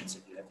considerations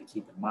that you have to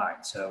keep in mind.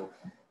 So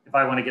if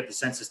I want to get the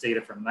census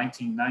data from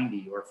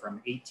 1990 or from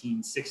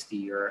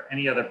 1860 or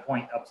any other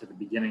point up to the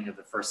beginning of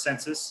the first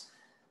census,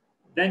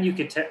 then you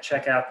could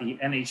check out the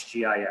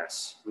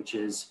NHGIS, which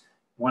is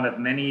one of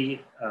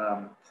many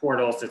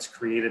portals that's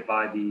created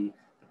by the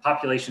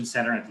Population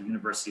Center at the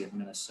University of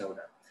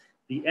Minnesota.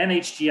 The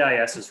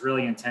NHGIS is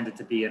really intended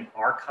to be an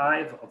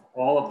archive of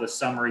all of the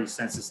summary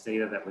census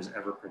data that was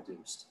ever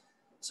produced.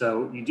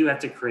 So you do have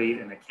to create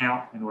an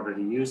account in order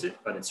to use it,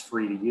 but it's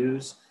free to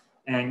use.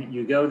 And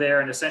you go there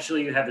and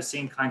essentially you have the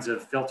same kinds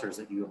of filters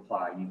that you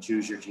apply. You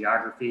choose your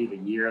geography, the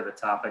year, the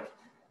topic,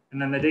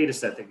 and then the data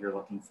set that you're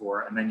looking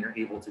for, and then you're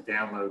able to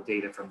download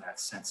data from that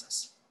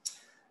census.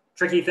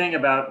 Tricky thing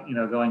about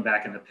going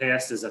back in the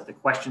past is that the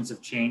questions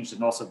have changed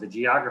and also the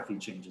geography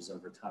changes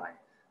over time.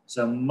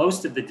 So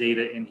most of the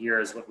data in here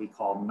is what we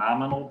call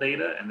nominal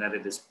data, and that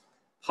it is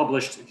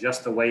published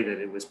just the way that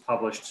it was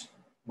published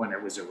when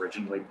it was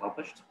originally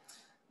published.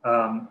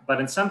 But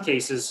in some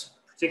cases,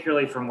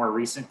 particularly for more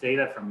recent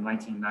data from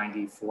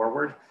 1990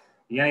 forward,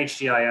 the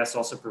NHGIS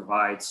also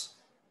provides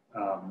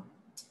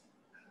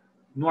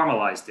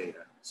normalized data.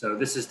 So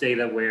this is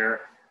data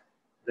where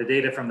the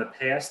data from the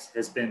past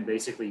has been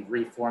basically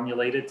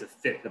reformulated to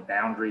fit the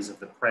boundaries of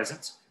the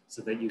present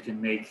so that you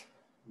can make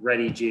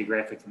ready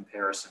geographic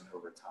comparison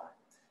over time.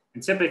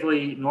 And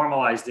typically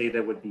normalized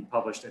data would be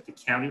published at the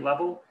county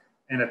level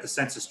and at the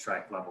census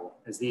tract level,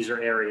 as these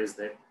are areas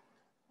that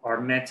are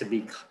meant to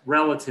be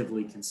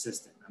relatively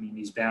consistent. I mean,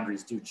 these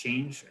boundaries do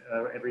change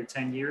every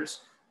 10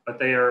 years, but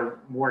they are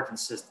more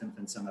consistent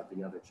than some of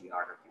the other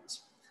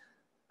geographies.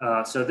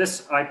 So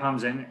this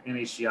IPOMS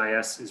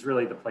NHGIS is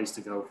really the place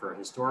to go for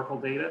historical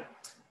data.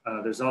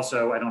 There's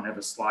also, I don't have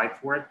a slide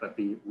for it, but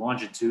the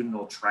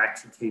longitudinal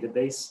tract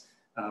database,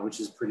 which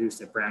is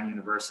produced at Brown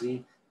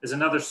University, is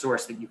another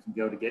source that you can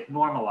go to get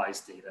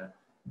normalized data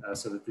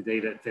so that the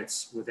data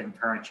fits within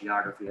current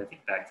geography, I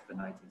think back to the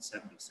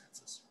 1970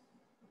 census.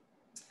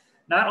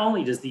 Not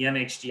only does the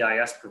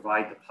NHGIS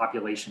provide the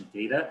population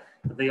data,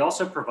 but they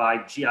also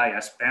provide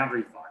GIS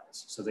boundary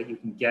files so that you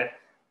can get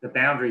the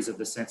boundaries of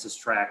the census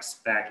tracts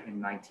back in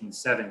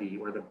 1970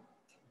 or the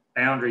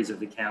boundaries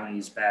of the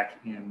counties back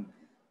in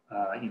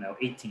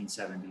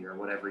 1870 or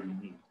whatever you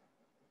need.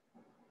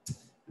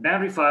 The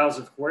boundary files,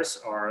 of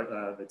course,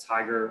 are the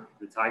Tiger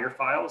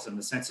files, and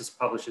the census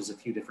publishes a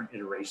few different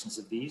iterations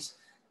of these.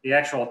 The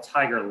actual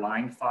Tiger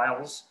line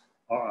files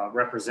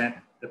represent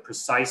the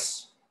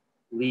precise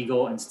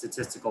legal and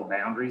statistical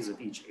boundaries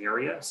of each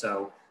area.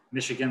 So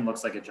Michigan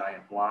looks like a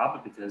giant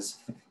blob because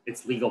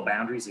its legal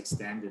boundaries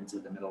extend into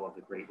the middle of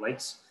the Great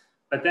Lakes.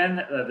 But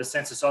then the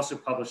census also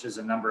publishes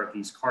a number of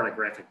these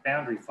cartographic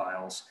boundary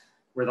files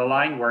where the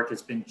line work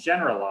has been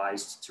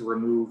generalized to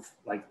remove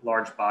like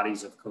large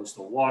bodies of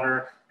coastal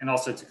water and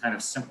also to kind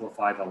of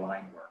simplify the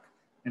line work.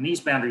 And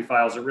these boundary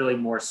files are really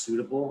more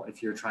suitable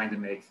if you're trying to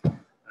make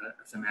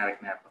a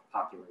thematic map of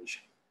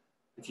population.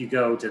 If you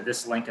go to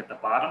this link at the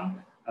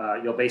bottom,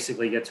 you'll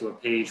basically get to a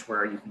page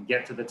where you can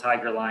get to the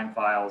Tiger line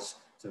files,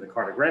 to the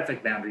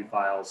cartographic boundary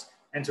files,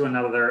 and to a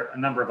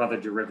number of other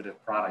derivative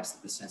products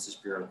that the Census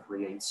Bureau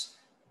creates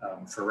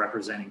for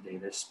representing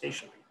data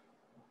spatially.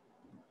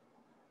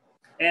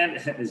 And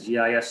as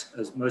GIS,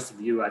 as most of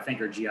you I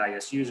think are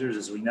GIS users,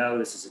 as we know,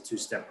 this is a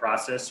two-step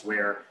process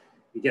where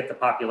you get the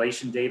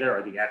population data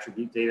or the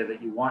attribute data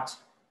that you want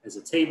as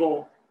a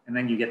table, and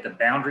then you get the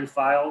boundary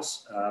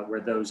files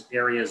where those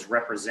areas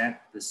represent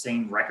the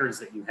same records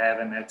that you have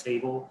in that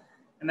table.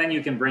 And then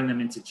you can bring them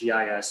into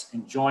GIS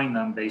and join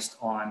them based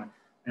on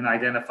an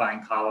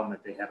identifying column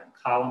that they have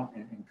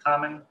in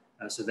common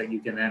so that you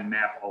can then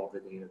map all of the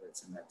data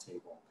that's in that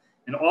table.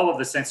 And all of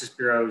the Census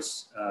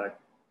Bureau's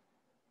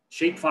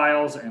shape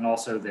files and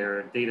also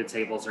their data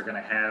tables are going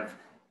to have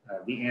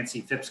the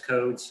ANSI FIPS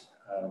codes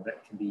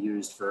that can be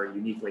used for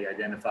uniquely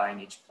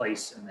identifying each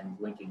place and then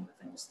linking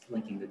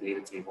the data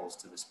tables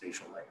to the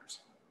spatial layers.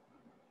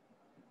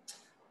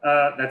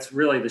 That's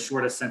really the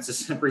shortest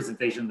census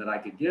presentation that I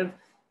could give.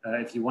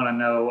 If you want to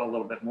know a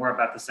little bit more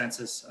about the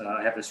census,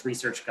 I have this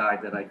research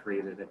guide that I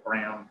created at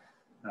Brown.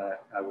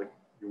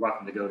 You're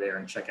welcome to go there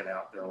and check it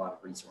out. There are a lot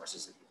of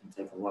resources that you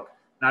can take a look,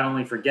 not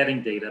only for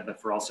getting data,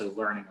 but for also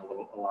learning a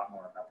lot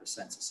more about the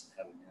census and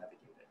how to navigate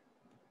it.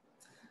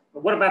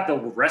 But what about the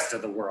rest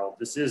of the world?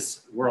 This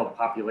is World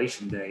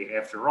Population Day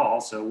after all,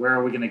 so where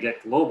are we going to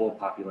get global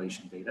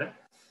population data?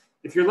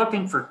 If you're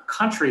looking for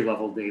country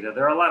level data,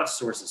 there are a lot of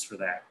sources for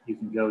that. You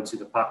can go to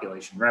the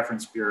Population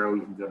Reference Bureau,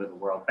 you can go to the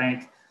World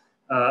Bank,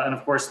 and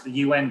of course the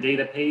UN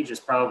data page is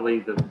probably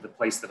the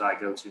place that I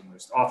go to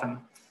most often.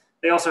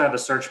 They also have a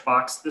search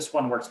box. This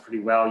one works pretty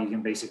well. You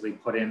can basically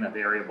put in a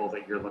variable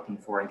that you're looking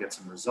for and get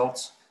some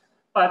results.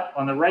 But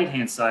on the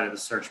right-hand side of the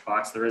search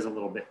box, there's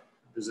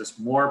this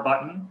more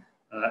button,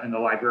 and the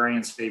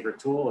librarian's favorite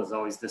tool is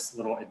always this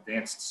little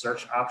advanced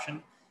search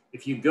option.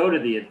 If you go to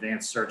the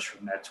advanced search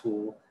from that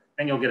tool,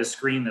 then you'll get a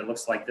screen that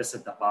looks like this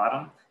at the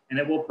bottom, and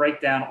it will break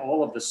down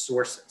all of the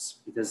sources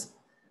because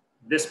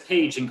this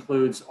page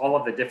includes all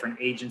of the different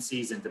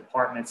agencies and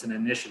departments and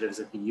initiatives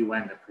at the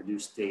UN that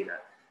produce data.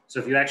 So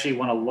if you actually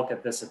want to look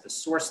at this at the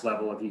source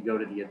level, if you go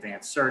to the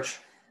advanced search,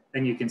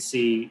 then you can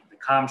see the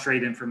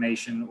ComTrade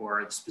information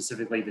or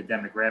specifically the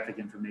demographic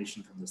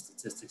information from the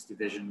statistics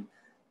division.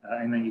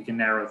 And then you can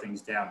narrow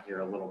things down here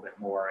a little bit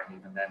more and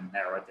even then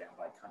narrow it down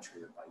by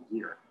country or by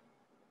year.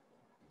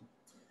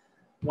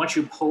 Once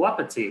you pull up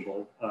a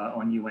table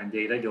on UN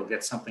data, you'll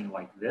get something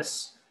like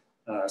this.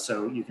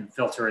 So you can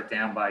filter it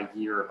down by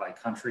year or by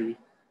country.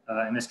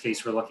 In this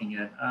case, we're looking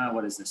at,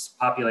 what is this?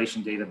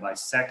 Population data by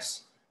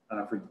sex.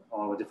 for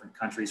all the different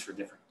countries for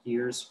different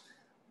years.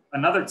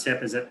 Another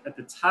tip is that at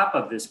the top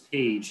of this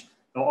page,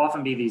 there'll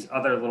often be these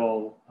other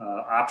little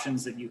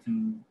options that you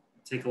can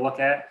take a look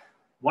at.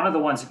 One of the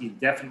ones that you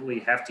definitely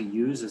have to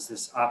use is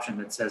this option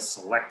that says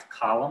select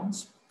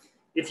columns.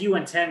 If you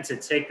intend to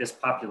take this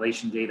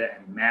population data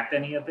and map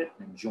any of it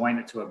and join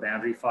it to a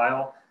boundary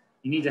file,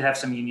 you need to have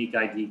some unique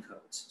ID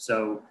codes.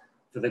 So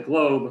for the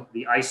globe,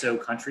 the ISO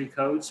country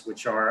codes,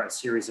 which are a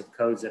series of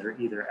codes that are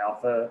either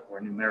alpha or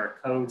numeric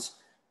codes,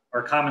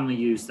 are commonly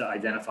used to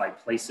identify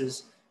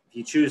places. If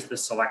you choose the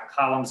select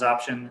columns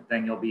option,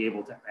 then you'll be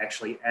able to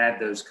actually add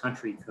those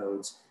country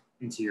codes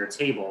into your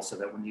table so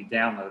that when you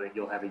download it,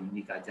 you'll have a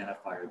unique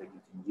identifier that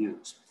you can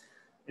use.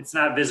 It's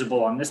not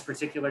visible on this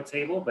particular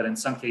table, but in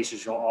some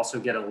cases, you'll also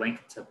get a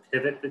link to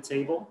pivot the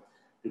table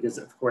because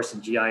of course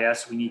in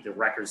GIS, we need the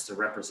records to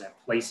represent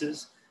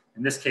places.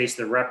 In this case,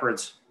 the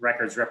records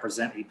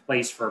represent a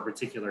place for a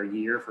particular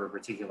year for a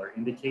particular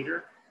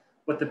indicator.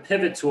 What the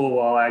pivot tool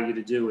will allow you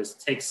to do is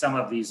take some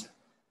of these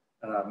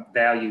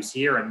values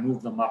here and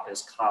move them up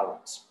as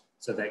columns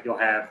so that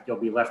you'll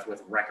be left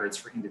with records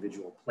for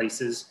individual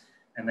places.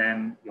 And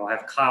then you'll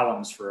have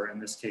columns for, in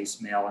this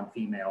case, male and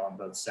female on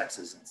both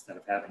sexes instead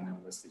of having them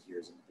listed here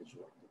as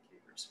individual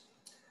indicators.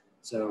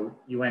 So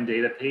UN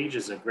data page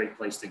is a great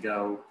place to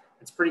go.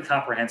 It's pretty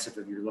comprehensive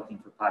if you're looking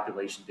for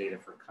population data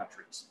for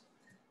countries.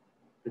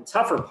 The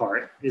tougher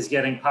part is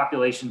getting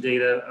population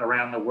data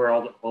around the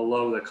world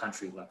below the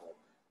country level.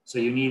 So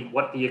you need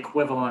what the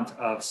equivalent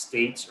of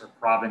states or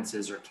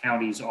provinces or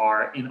counties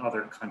are in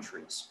other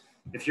countries.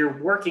 If you're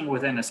working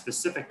within a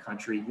specific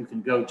country, you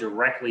can go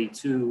directly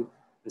to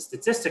the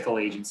statistical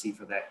agency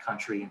for that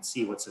country and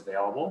see what's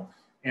available.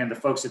 And the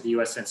folks at the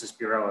US Census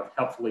Bureau have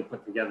helpfully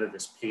put together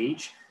this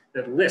page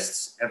that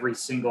lists every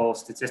single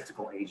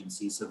statistical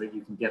agency so that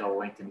you can get a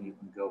link and you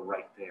can go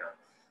right there.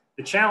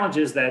 The challenge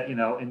is that, you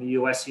know, in the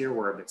US here,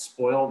 we're a bit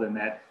spoiled in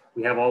that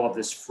we have all of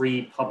this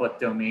free public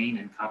domain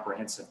and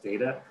comprehensive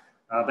data.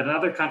 But in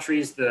other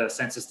countries, the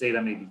census data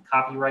may be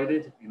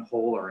copyrighted in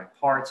whole or in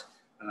part.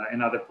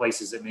 In other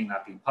places, it may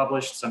not be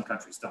published. Some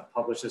countries don't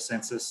publish a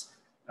census.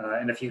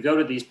 And if you go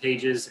to these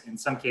pages, in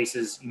some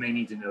cases, you may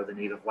need to know the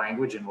native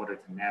language in order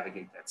to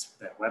navigate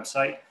that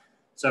website.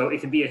 So it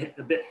can be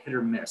a bit hit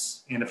or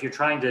miss. And if you're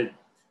trying to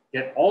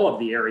get all of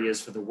the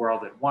areas for the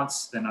world at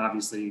once, then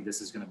obviously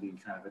this is going to be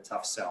kind of a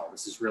tough sell.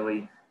 This is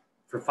really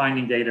for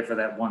finding data for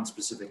that one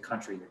specific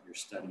country that you're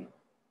studying.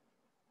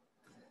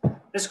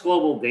 This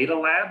global data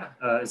lab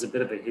is a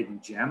bit of a hidden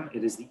gem.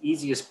 It is the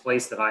easiest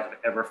place that I have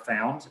ever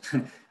found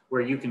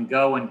where you can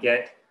go and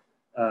get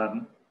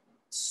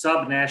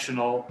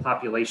subnational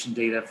population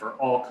data for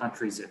all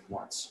countries at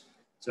once.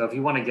 So if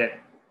you want to get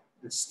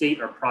the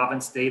state or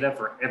province data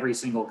for every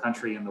single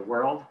country in the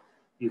world,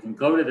 you can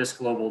go to this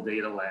global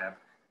data lab.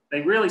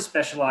 They really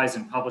specialize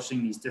in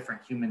publishing these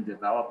different human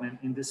development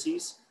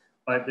indices,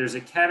 but there's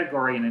a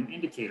category and an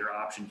indicator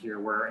option here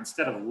where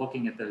instead of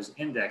looking at those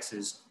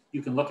indexes,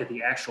 you can look at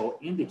the actual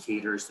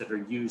indicators that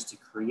are used to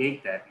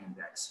create that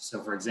index.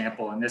 So for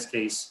example, in this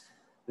case,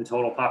 the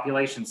total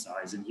population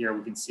size, and here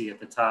we can see at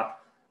the top,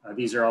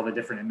 these are all the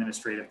different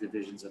administrative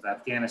divisions of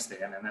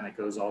Afghanistan, and then it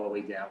goes all the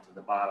way down to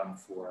the bottom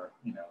for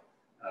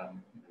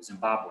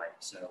Zimbabwe.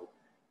 So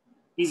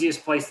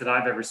easiest place that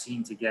I've ever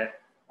seen to get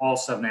all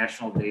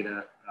subnational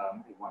data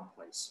in one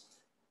place.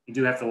 You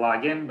do have to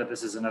log in, but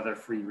this is another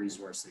free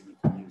resource that you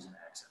can use and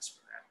access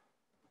for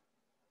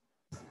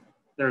that.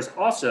 There's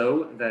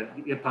also that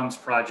the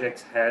IPUMS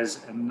project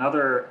has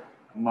another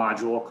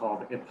module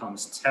called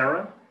IPUMS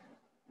Terra,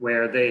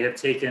 where they have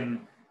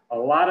taken a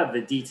lot of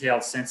the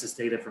detailed census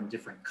data from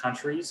different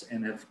countries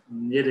and have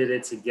knitted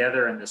it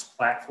together in this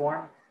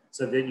platform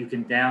so that you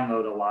can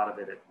download a lot of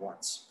it at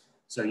once.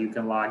 So you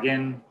can log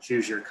in,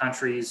 choose your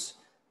countries.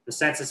 The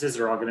censuses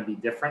are all going to be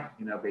different,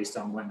 based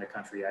on when the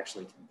country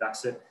actually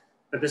conducts it.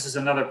 But this is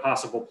another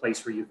possible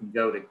place where you can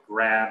go to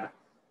grab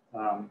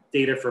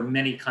data for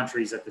many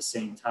countries at the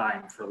same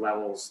time for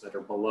levels that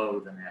are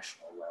below the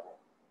national level.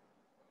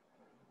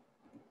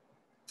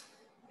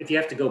 If you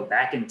have to go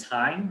back in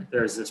time,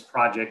 there's this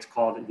project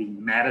called the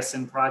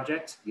Madison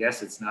Project.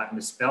 Yes, it's not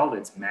misspelled,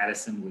 it's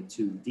Madison with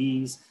 2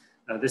 Ds.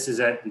 This is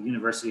at the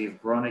University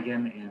of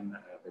Groningen in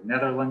the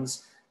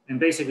Netherlands. And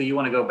basically you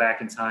want to go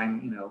back in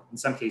time, in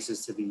some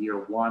cases to the year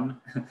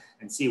 1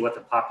 and see what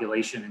the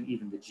population and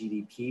even the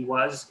GDP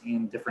was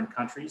in different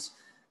countries.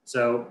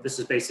 So this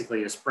is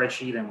basically a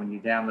spreadsheet, and when you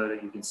download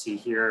it, you can see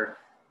here,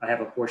 I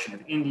have a portion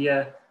of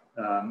India,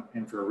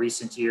 and for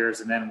recent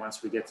years. And then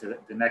once we get to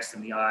the next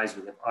in the eyes,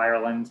 we have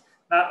Ireland.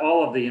 Not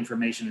all of the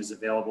information is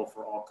available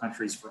for all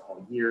countries for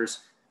all years,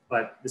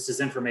 but this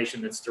is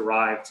information that's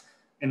derived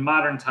in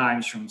modern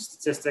times from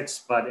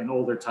statistics, but in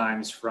older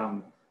times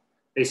from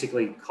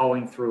basically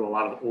culling through a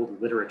lot of old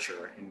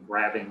literature and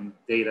grabbing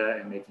data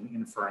and making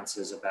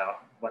inferences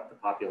about what the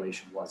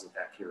population was at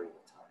that period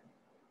of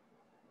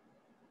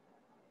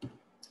time.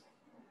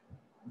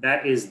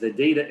 That is the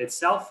data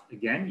itself.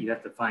 Again, you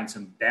have to find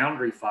some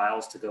boundary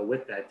files to go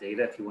with that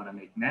data if you want to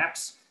make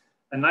maps.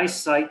 A nice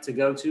site to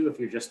go to if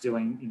you're just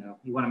doing,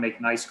 you want to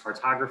make nice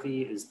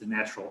cartography is the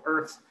Natural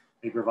Earth.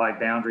 They provide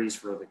boundaries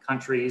for the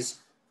countries,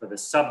 for the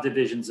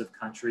subdivisions of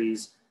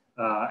countries,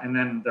 and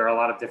then there are a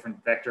lot of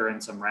different vector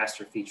and some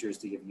raster features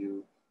to give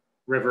you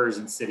rivers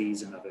and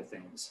cities and other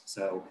things.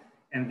 So,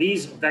 and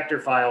these vector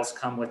files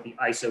come with the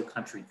ISO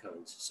country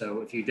codes.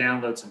 So if you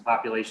download some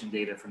population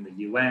data from the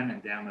UN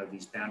and download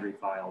these boundary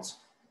files,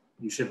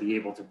 you should be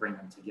able to bring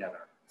them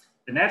together.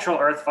 The natural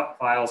earth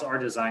files are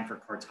designed for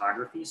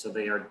cartography, so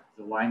the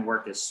line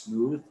work is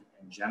smooth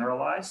and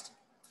generalized.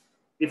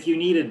 If you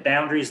needed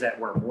boundaries that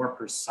were more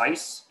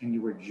precise and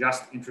you were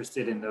just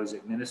interested in those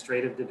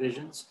administrative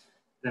divisions,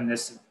 then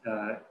this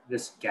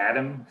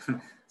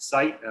GADM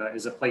site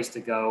is a place to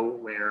go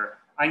where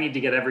I need to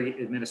get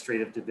every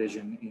administrative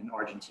division in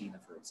Argentina,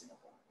 for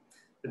example.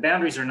 The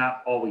boundaries are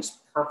not always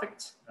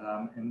perfect,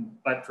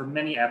 but for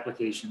many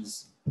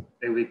applications,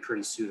 they would be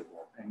pretty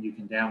suitable, and you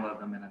can download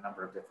them in a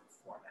number of different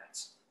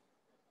formats.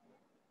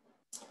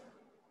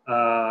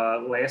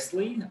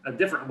 Lastly, a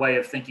different way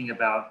of thinking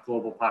about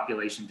global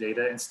population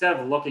data, instead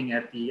of looking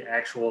at the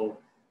actual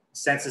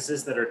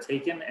censuses that are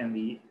taken and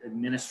the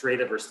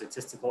administrative or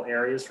statistical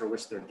areas for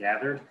which they're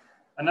gathered,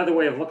 another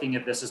way of looking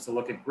at this is to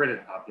look at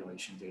gridded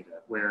population data,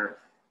 where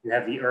you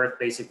have the earth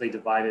basically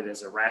divided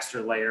as a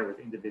raster layer with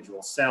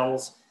individual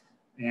cells,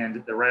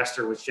 and the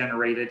raster was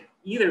generated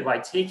either by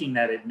taking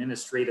that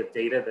administrative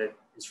data that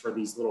is for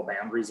these little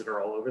boundaries that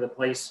are all over the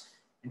place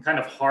and kind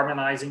of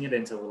harmonizing it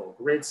into little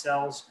grid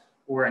cells,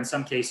 or in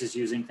some cases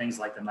using things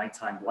like the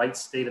nighttime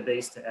lights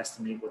database to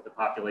estimate what the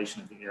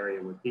population of the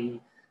area would be.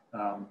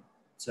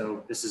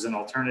 So this is an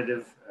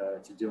alternative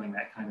to doing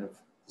that kind of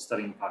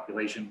studying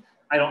population.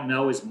 I don't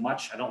know as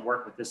much, I don't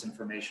work with this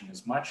information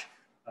as much,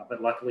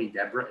 but luckily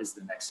Deborah is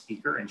the next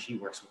speaker and she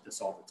works with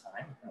this all the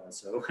time.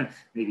 So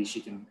maybe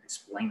she can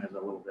explain it a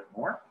little bit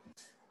more.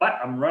 But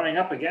I'm running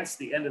up against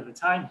the end of the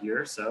time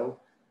here, so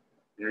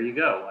there you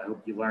go. I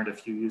hope you learned a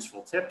few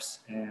useful tips,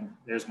 and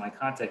there's my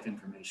contact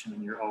information,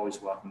 and you're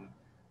always welcome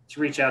to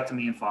reach out to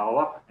me and follow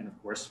up. And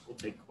of course, we'll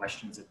take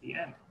questions at the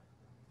end.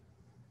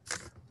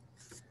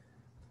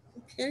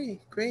 Okay,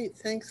 great.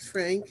 Thanks,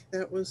 Frank.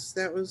 That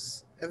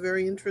was a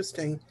very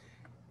interesting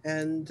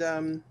and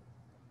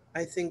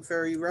I think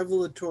very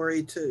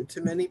revelatory to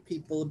many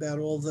people about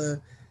all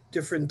the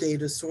different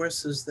data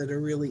sources that are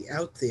really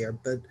out there,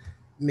 but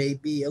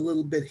maybe a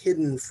little bit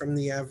hidden from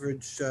the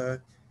average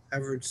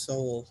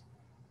soul.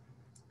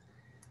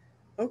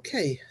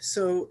 Okay,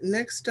 so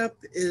next up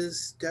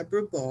is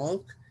Deborah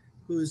Balk,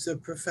 who's a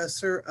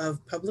professor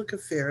of public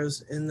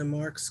affairs in the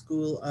Marxe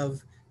School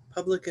of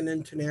Public and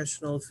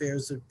International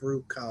Affairs at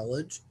Baruch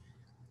College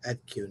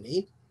at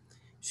CUNY.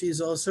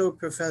 She's also a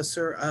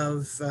professor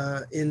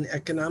in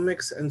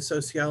economics and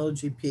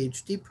sociology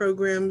PhD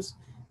programs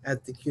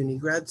at the CUNY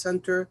Grad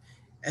Center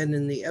and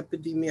in the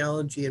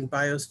epidemiology and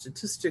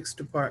biostatistics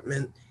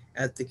department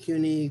at the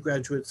CUNY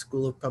Graduate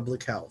School of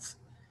Public Health.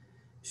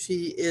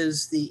 She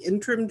is the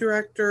interim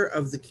director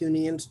of the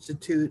CUNY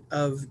Institute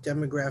of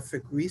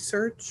Demographic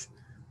Research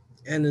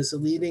and is a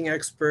leading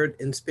expert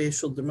in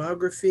spatial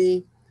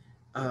demography,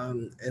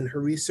 and her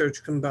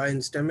research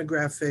combines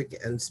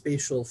demographic and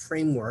spatial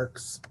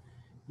frameworks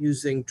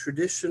using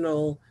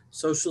traditional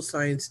social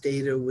science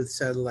data with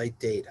satellite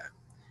data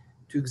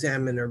to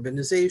examine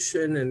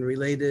urbanization and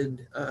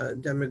related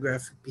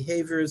demographic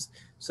behaviors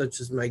such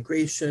as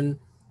migration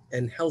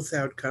and health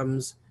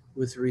outcomes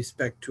with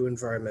respect to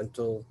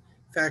environmental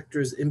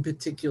factors, in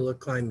particular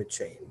climate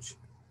change.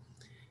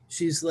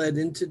 She's led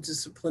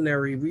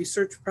interdisciplinary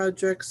research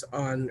projects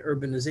on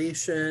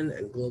urbanization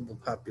and global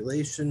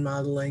population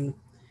modeling,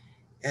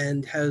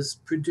 and has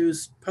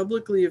produced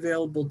publicly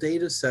available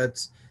data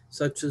sets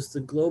such as the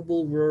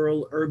Global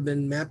Rural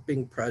Urban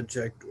Mapping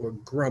Project, or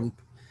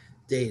GRUMP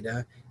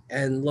data,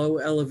 and low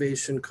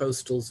elevation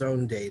coastal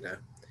zone data.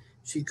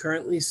 She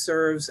currently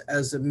serves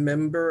as a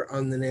member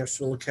on the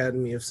National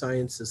Academy of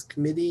Sciences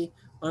Committee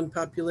on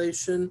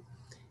Population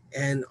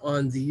and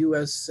on the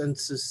U.S.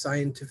 Census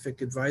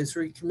Scientific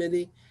Advisory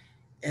Committee,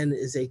 and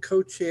is a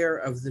co-chair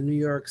of the New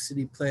York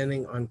City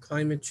Planning on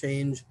Climate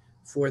Change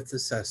Fourth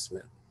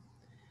Assessment.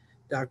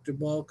 Dr.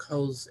 Balk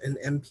holds an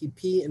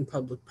MPP in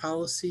Public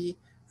Policy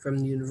from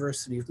the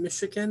University of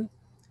Michigan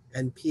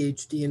and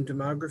PhD in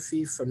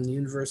Demography from the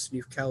University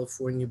of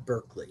California,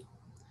 Berkeley.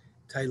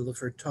 Title of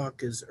her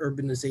talk is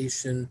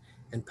Urbanization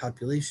and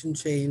Population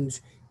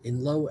Change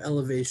in Low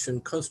Elevation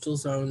Coastal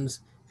Zones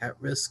at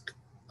Risk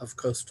of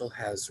Coastal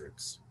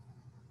Hazards.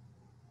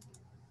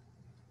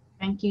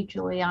 Thank you,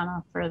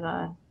 Juliana, for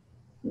the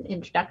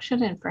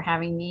introduction and for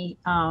having me.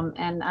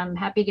 And I'm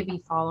happy to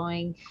be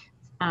following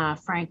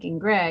Frank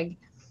and Greg,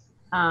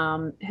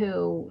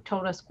 who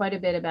told us quite a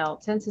bit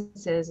about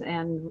censuses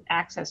and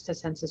access to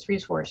census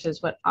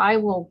resources. What I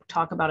will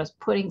talk about is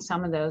putting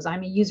some of those,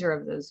 I'm a user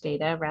of those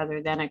data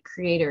rather than a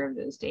creator of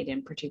those data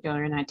in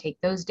particular, and I take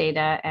those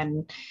data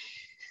and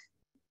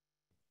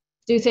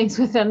do things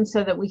with them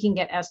so that we can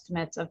get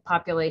estimates of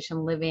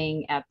population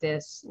living at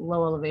this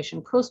low elevation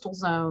coastal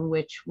zone,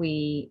 which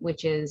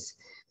is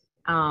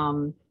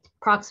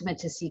proximate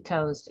to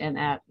seacoast and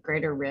at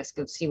greater risk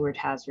of seaward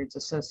hazards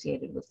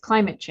associated with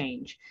climate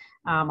change.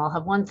 I'll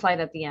have one slide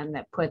at the end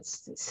that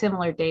puts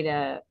similar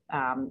data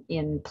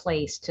in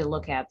place to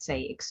look at,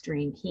 say,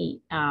 extreme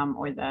heat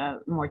or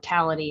the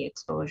mortality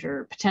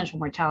exposure, potential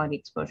mortality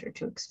exposure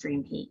to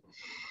extreme heat.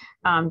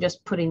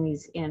 Just putting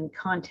these in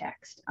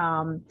context.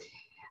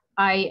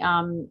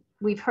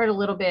 We've heard a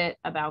little bit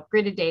about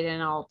gridded data,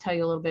 and I'll tell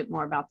you a little bit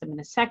more about them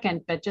in a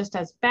second, but just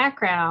as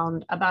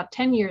background, about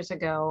 10 years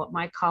ago,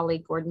 my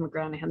colleague Gordon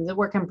McGranahan, the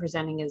work I'm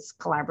presenting is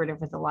collaborative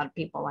with a lot of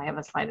people. I have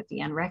a slide at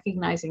the end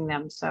recognizing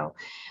them. So,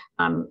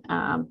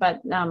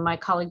 my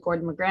colleague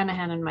Gordon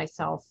McGranahan and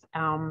myself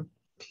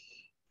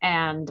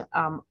and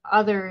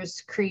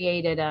others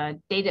created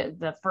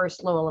the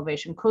first low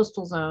elevation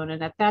coastal zone.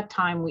 And at that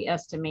time, we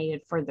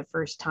estimated for the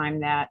first time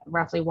that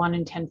roughly 1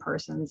 in 10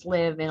 persons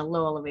live in a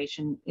low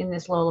elevation, in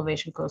this low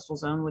elevation coastal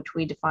zone, which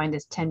we defined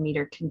as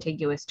 10-meter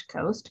contiguous to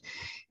coast.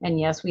 And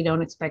yes, we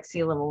don't expect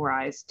sea level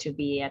rise to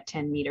be at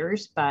 10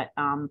 meters, but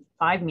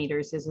 5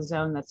 meters is a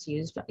zone that's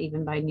used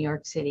even by New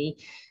York City,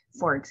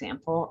 for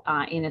example,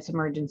 in its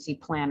emergency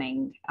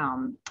planning,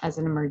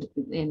 emergency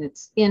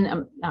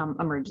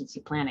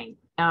planning.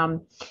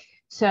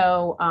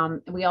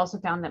 We also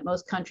found that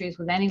most countries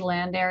with any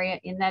land area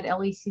in that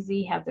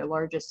LECZ have their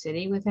largest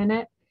city within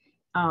it.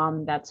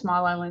 That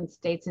small island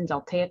states and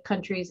deltaic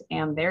countries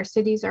and their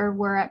cities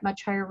were at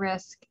much higher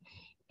risk.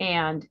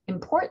 And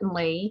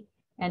importantly,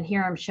 and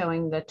here I'm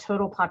showing the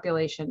total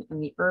population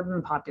and the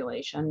urban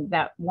population,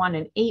 that 1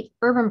 in 8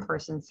 urban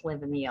persons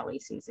live in the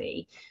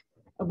LECZ,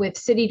 with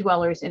city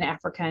dwellers in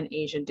Africa and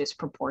Asia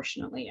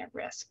disproportionately at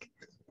risk.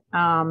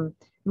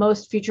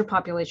 Most future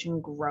population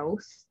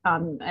growth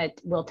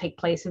it will take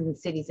place in the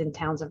cities and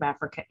towns of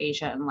Africa,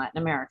 Asia, and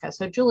Latin America.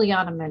 So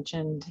Juliana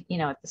mentioned,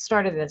 at the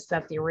start of this,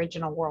 that the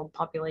original World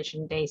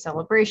Population Day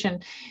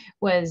celebration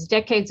was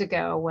decades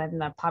ago when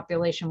the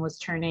population was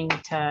turning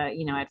to,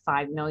 at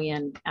 5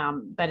 million.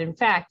 But in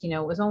fact, it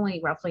was only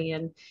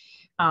roughly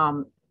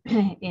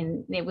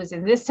it was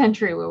in this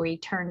century where we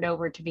turned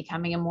over to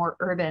becoming a more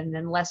urban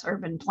than less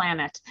urban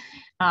planet,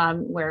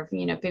 where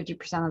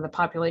 50% of the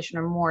population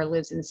or more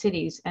lives in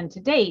cities. And to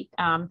date,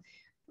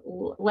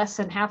 less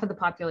than half of the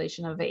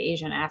population of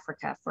Asia and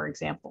Africa, for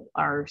example,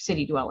 are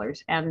city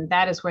dwellers. And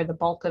that is where the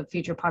bulk of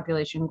future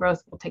population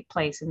growth will take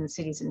place, in the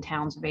cities and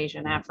towns of Asia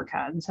and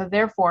Africa. And so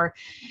therefore,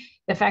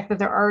 the fact that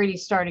they're already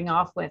starting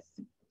off with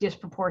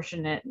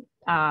disproportionate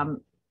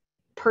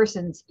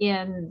persons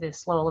in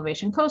this low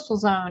elevation coastal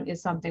zone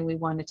is something we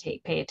want to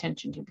pay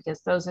attention to,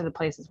 because those are the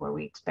places where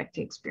we expect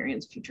to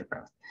experience future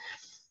growth.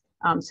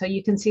 So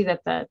you can see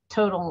that the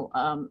total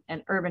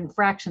and urban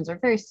fractions are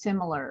very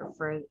similar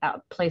for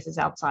places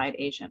outside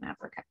Asia and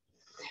Africa.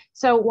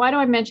 So why do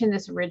I mention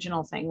this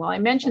original thing? Well, I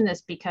mention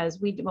this because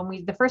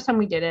the first time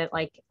we did it,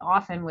 like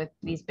often with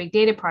these big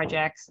data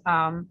projects,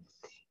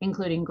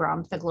 including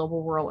GRUMP, the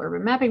Global Rural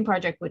Urban Mapping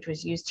Project, which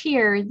was used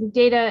here,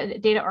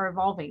 data are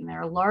evolving.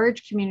 There are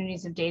large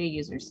communities of data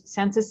users.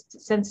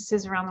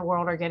 Censuses around the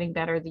world are getting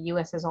better. The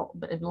US has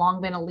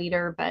long been a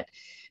leader, but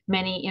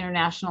many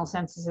international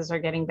censuses are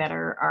getting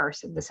better.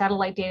 The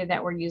satellite data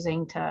that we're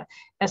using to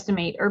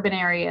estimate urban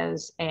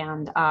areas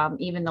and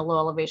even the low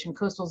elevation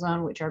coastal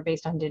zone, which are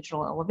based on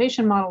digital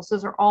elevation models,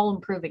 those are all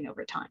improving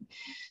over time.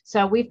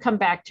 So we've come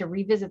back to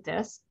revisit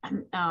this.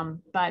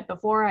 But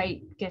before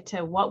I get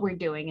to what we're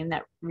doing in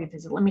that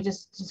revisit, let me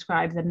just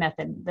describe the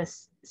method,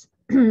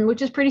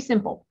 which is pretty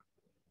simple.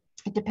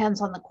 It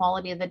depends on the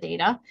quality of the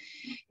data.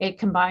 It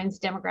combines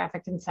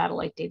demographic and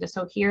satellite data.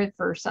 So here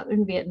for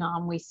Southern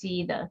Vietnam, we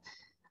see the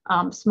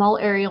small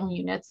aerial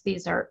units.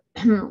 These are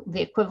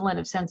the equivalent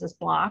of census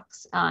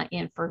blocks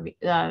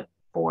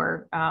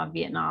for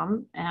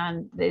Vietnam,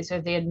 and these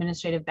are the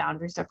administrative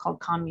boundaries. They're called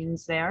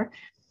communes there.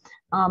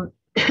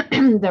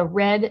 The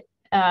red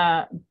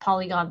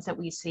polygons that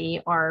we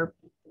see are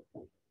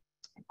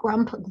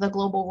GRUMP, the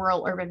Global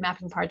Rural Urban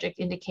Mapping Project,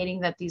 indicating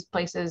that these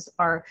places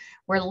were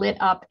lit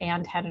up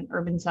and had an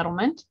urban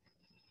settlement.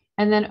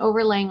 And then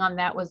overlaying on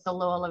that was the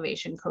low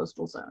elevation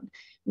coastal zone.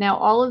 Now,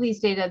 all of these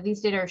data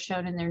are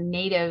shown in their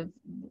native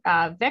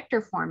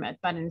vector format,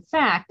 but in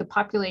fact, the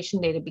population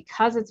data,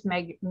 because it's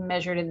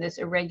measured in this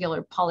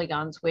irregular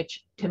polygons,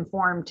 which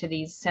conform to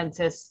these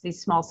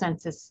small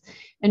census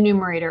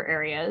enumerator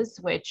areas,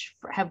 which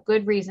have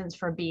good reasons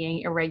for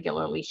being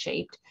irregularly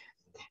shaped.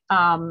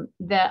 And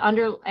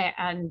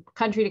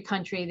country to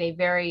country, they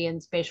vary in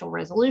spatial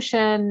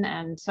resolution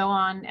and so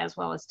on, as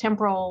well as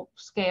temporal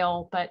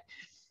scale, but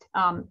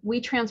we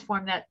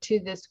transformed that to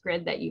this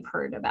grid that you've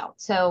heard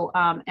about. So,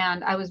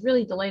 and I was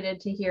really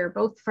delighted to hear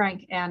both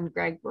Frank and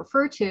Greg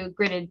refer to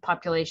gridded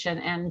population,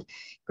 and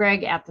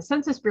Greg at the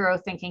Census Bureau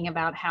thinking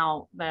about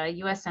how the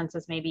US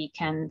Census maybe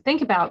can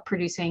think about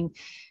producing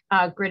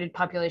gridded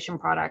population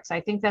products.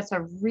 I think that's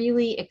a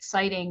really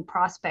exciting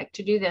prospect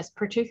to do this,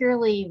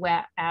 particularly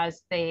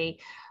as they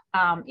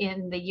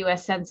in the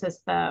US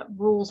Census, the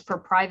rules for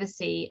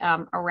privacy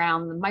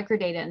around the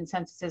microdata and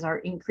censuses are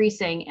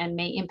increasing and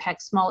may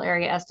impact small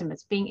area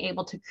estimates. Being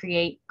able to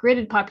create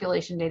gridded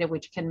population data,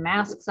 which can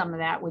mask some of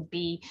that, would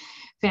be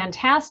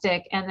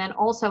fantastic. And then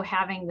also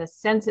having the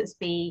census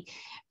be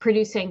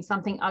producing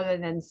something other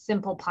than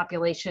simple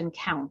population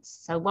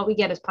counts. So what we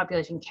get is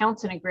population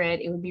counts in a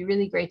grid. It would be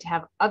really great to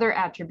have other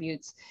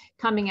attributes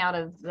coming out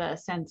of the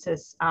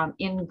census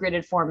in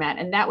gridded format.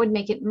 And that would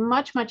make it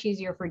much, much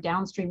easier for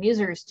downstream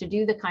users to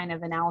do the kind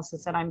of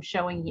analysis that I'm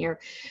showing here,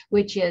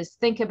 which is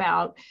think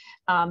about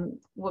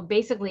what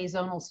basically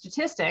zonal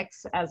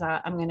statistics, as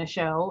I'm going to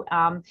show,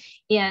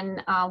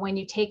 when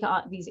you take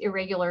these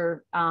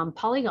irregular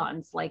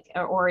polygons, like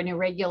or an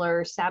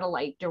irregular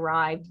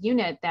satellite-derived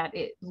unit that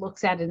it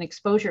looks at an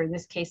exposure. In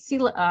this case,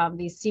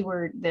 these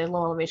seaward, the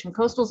low elevation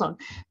coastal zone,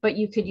 but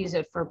you could use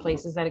it for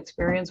places that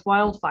experience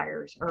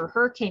wildfires or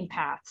hurricane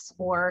paths,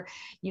 or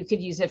you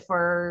could use it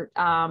for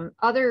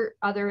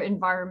other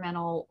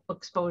environmental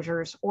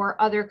exposures or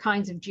other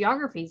kinds of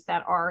geographies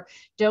that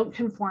don't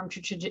conform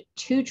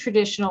to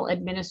traditional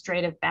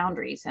administrative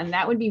boundaries. And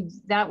that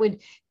would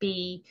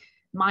be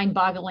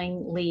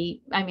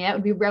mind-bogglingly, I mean, that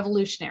would be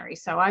revolutionary.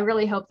 So I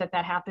really hope that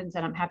happens,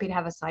 and I'm happy to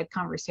have a side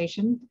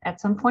conversation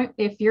at some point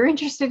if you're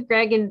interested,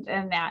 Greg, in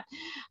that.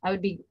 I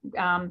would be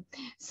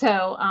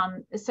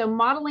so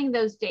modeling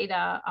those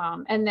data,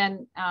 and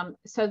then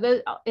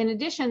in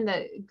addition,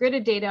 the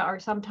gridded data are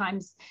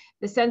sometimes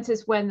the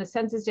census. When the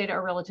census data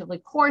are relatively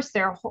coarse,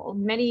 there are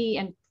many,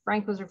 and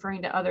Frank was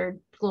referring to other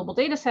global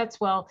data sets.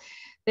 Well,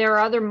 there are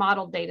other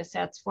modeled data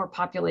sets for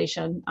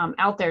population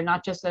out there,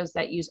 not just those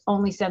that use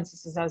only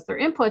censuses as their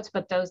inputs,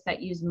 but those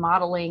that use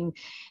modeling.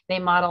 They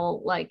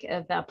model like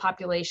the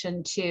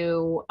population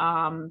to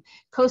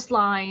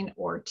coastline,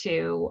 or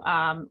to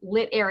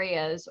lit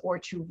areas, or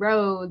to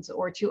roads,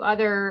 or to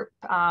other,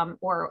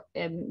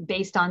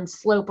 based on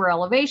slope or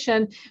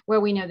elevation,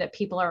 where we know that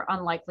people are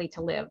unlikely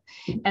to live.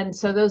 And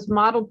so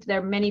there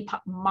are many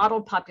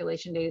modeled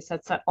population data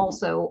sets that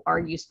also are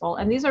useful.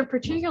 And these are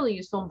particularly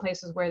useful in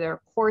places where there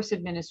are coarse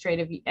administrative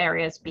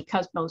areas,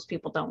 because most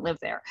people don't live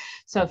there.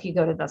 So if you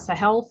go to the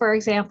Sahel, for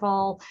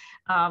example,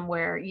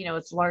 where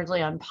it's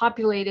largely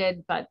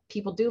unpopulated, but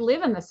people do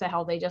live in the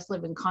Sahel, they just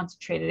live in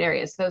concentrated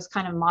areas. Those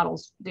kind of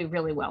models do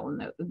really well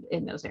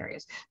in those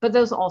areas, but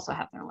those also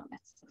have their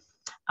limits.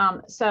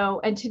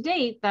 And to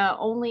date, the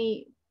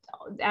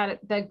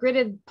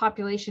gridded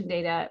population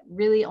data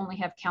really only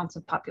have counts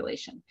of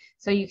population.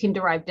 So you can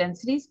derive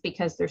densities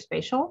because they're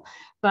spatial,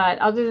 but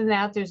other than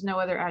that, there's no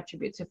other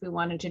attributes. If we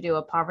wanted to do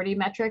a poverty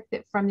metric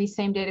from these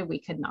same data, we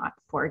could not.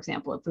 For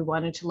example, if we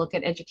wanted to look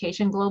at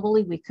education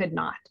globally, we could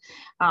not.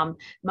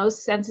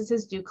 Most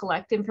censuses do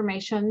collect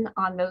information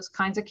on those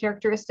kinds of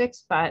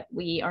characteristics, but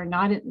we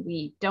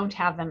don't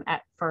have them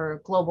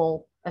for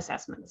global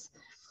assessments.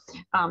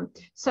 In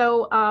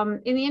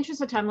the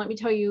interest of time, let me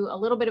tell you a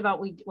little bit about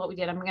what we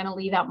did. I'm going to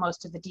leave out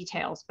most of the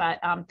details, but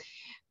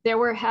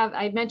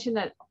I mentioned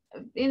that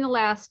in the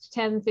last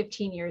 10,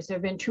 15 years, there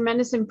have been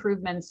tremendous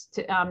improvements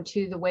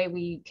to the way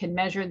we can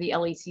measure the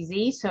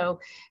LECZ,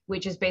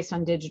 which is based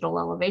on digital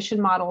elevation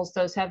models.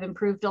 Those have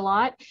improved a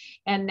lot.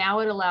 And now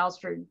it allows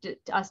for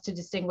us to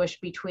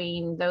distinguish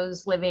between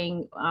those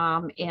living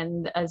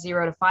in a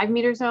 0 to 5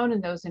 meter zone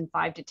and those in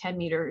 5 to 10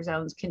 meter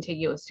zones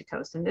contiguous to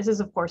coast. And this is,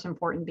 of course,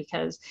 important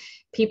because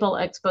people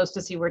exposed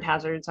to seaward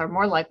hazards are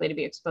more likely to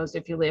be exposed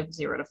if you live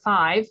 0 to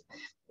 5.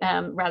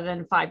 Rather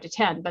than 5 to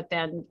 10, but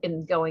then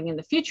in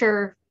the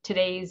future,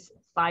 today's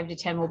 5 to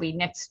 10 will be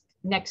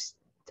next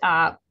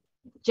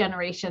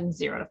generation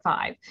 0 to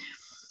 5.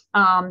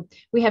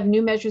 We have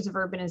new measures of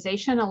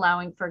urbanization,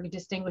 allowing for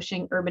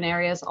distinguishing urban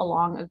areas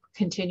along a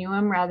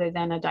continuum rather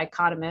than a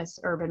dichotomous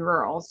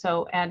urban-rural.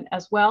 And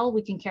as well,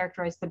 we can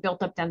characterize the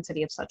built-up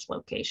density of such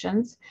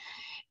locations.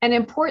 And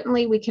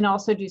importantly, we can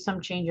also do some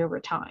change over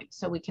time.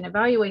 So we can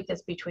evaluate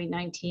this between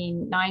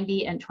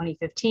 1990 and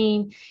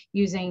 2015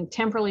 using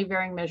temporally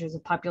varying measures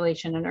of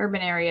population in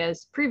urban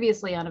areas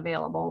previously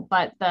unavailable.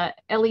 But the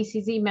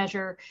LECZ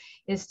measure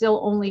is still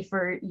only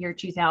for year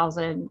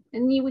 2000.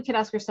 And we could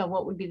ask ourselves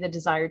what would be the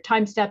desired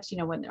time steps.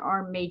 When there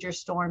are major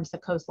storms, the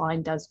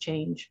coastline does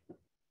change,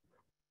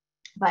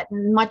 but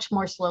much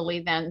more slowly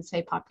than,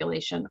 say,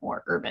 population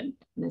or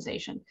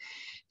urbanization.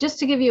 Just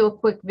to give you a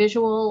quick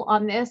visual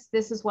on this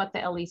is what the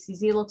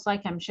LECZ looks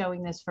like. I'm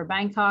showing this for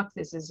Bangkok.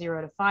 This is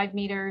 0 to 5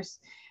 meters.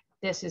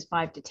 This is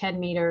 5 to 10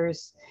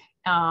 meters.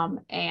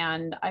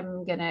 And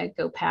I'm gonna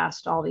go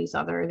past all these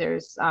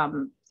there's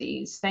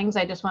these things.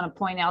 I just want to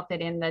point out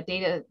that in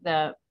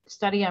the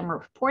study I'm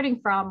reporting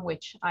from,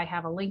 which I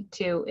have a link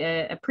to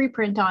a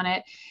preprint on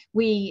it,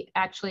 we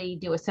actually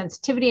do a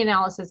sensitivity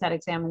analysis that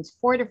examines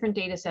 4 different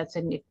data sets.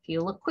 And if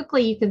you look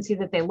quickly, you can see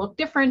that they look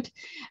different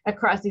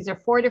across. These are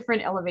 4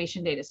 different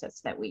elevation data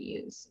sets that we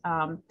use.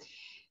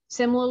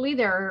 Similarly,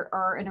 there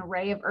are an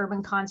array of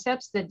urban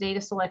concepts. The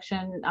data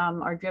selection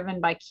are driven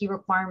by key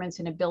requirements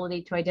and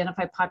ability to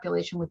identify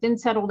population within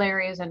settled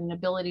areas and an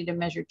ability to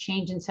measure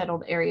change in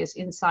settled areas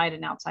inside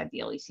and outside the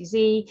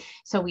LECZ.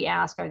 So we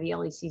ask, are the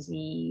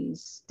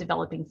LECZs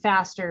developing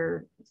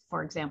faster,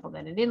 for example,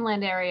 than in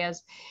inland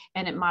areas?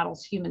 And it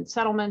models human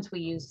settlements. We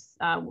use,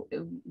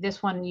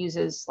 this one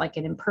uses like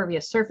an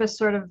impervious surface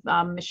sort of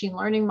machine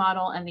learning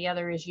model, and the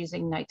other is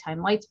using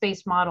nighttime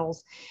light-based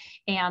models.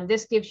 And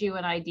this gives you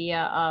an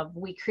idea of,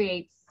 we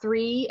create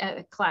three,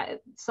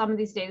 some of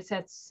these data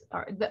sets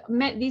are,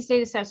 these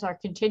data sets are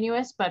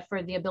continuous, but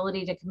for the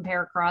ability to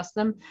compare across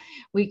them,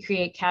 we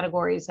create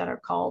categories that are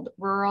called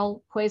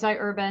rural,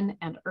 quasi-urban,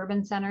 and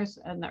urban centers.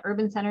 And the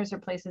urban centers are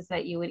places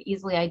that you would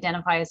easily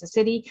identify as a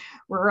city.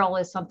 Rural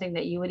is something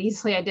that you would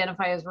easily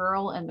identify as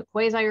rural, and the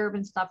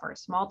quasi-urban stuff are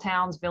small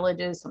towns,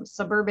 villages, some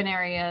suburban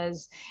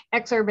areas,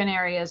 exurban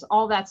areas,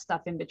 all that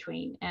stuff in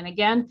between. And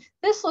again,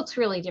 this looks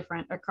really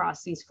different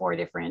across these four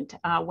different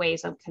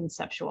ways of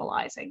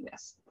conceptualizing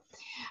this.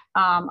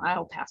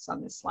 I'll pass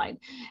on this slide.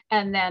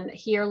 And then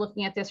here,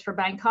 looking at this for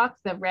Bangkok,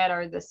 the red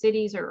are the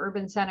cities or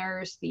urban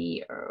centers,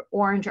 the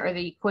orange are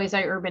the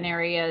quasi-urban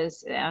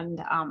areas, and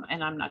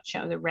I'm not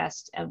showing the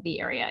rest of the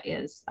area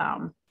is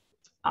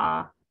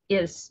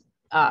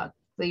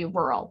the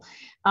rural.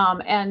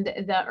 And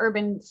the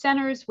urban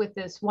centers with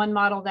this one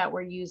model that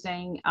we're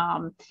using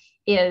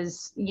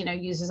is,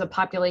 uses a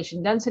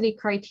population density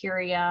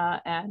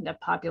criteria and a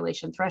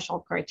population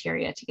threshold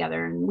criteria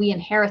together. And we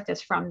inherit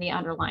this from the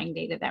underlying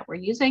data that we're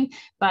using,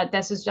 but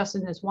this is just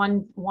in this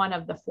one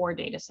of the four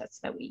data sets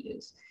that we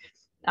use.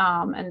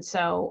 And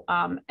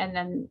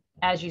then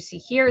as you see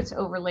here, it's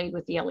overlaid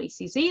with the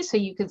LECZ. So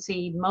you can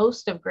see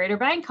most of Greater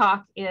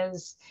Bangkok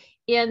is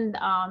in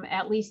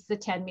at least the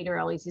 10-meter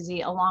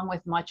LECZ, along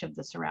with much of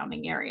the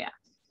surrounding area.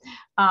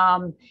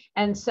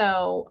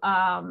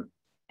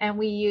 And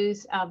we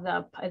use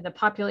the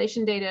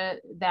population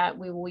data that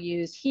we will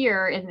use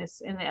here in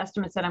the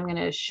estimates that I'm going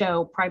to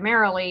show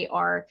primarily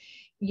are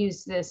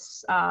use the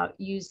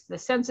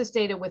census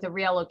data with a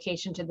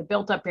reallocation to the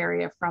built-up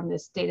area from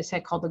this data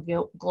set called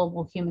the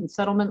Global Human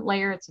Settlement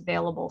Layer. It's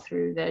available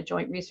through the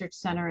Joint Research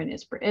Center in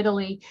Ispra,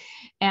 Italy.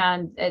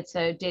 And it's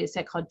a data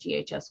set called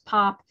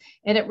GHS-POP,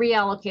 and it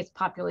reallocates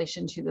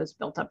population to those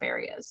built-up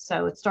areas.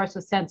 So it starts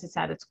with census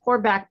at its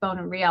core backbone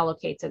and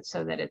reallocates it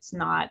so that it's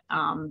not,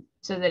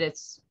 so that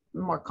it's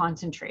more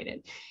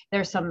concentrated.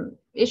 There's some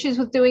issues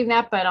with doing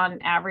that, but on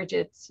average,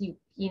 it's,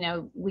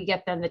 we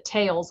get then the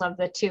tails of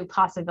the two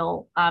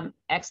possible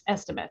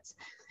estimates.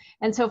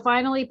 And so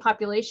finally,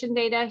 population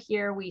data.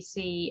 Here we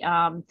see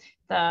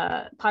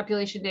the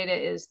population data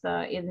is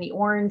in the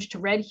orange to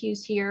red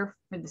hues here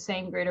for the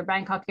same Greater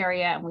Bangkok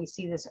area, and we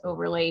see this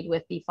overlaid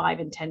with the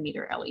 5 and 10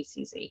 meter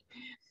LECZ.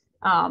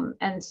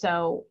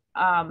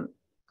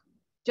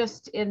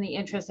 Just in the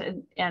interest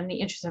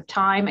of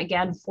time,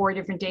 again, 4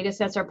 different data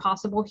sets are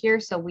possible here.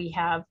 So we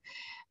have,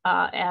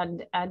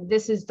 and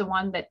this is the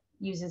one that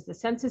uses the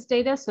census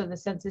data. So the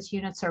census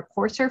units are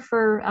coarser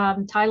for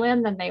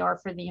Thailand than they are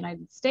for the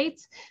United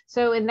States.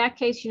 So in that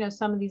case,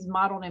 some of these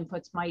modeled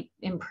inputs might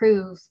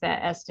improve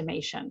the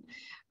estimation.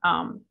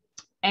 And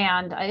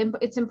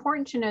it's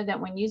important to know that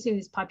when using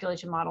these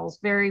population models,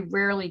 very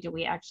rarely do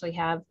we actually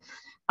have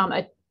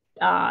an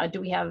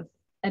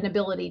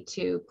ability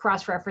to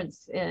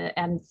cross-reference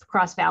and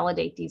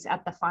cross-validate these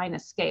at the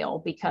finest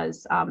scale,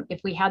 because if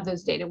we had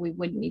those data, we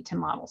wouldn't need to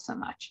model so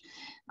much.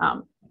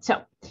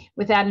 So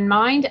with that in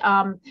mind,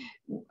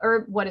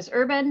 what is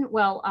urban?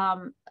 Well,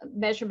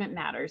 measurement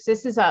matters.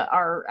 This is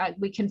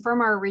we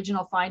confirm our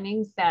original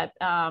findings that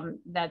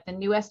the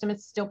new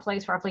estimates still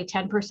place roughly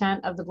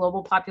 10% of the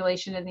global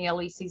population in the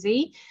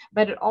LECZ,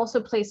 but it also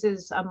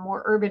places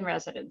more urban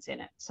residents in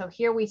it. So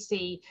here we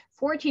see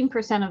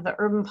 14% of the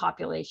urban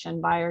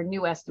population by our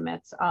new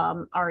estimates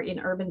are in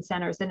urban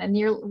centers, and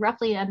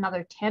roughly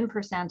another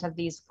 10% of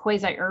these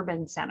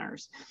quasi-urban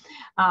centers.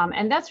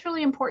 And that's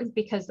really important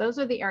because those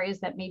are the areas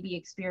that may be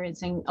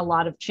experiencing a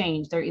lot of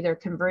change. They're either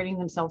converting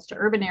themselves to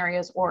urban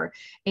areas or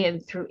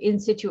through in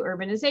situ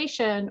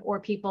urbanization, or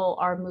people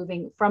are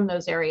moving from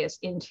those areas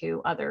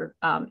into other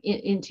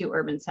into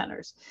urban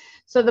centers.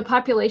 So the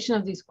population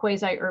of these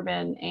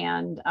quasi-urban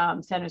and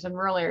centers in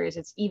rural areas,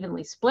 it's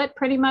evenly split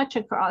pretty much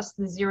across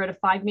the 0 to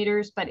 5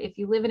 meters. But if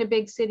you live in a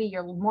big city,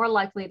 you're more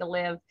likely to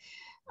live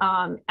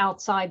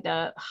outside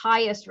the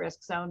highest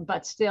risk zone,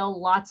 but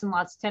still lots and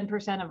lots,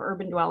 10% of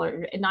urban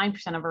dwellers,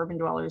 9% of urban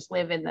dwellers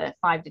live in the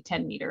 5 to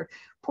 10 meter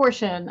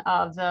portion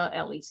of the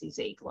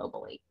LECZ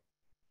globally.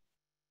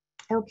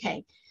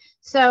 Okay,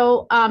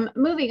 so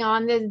moving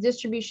on, the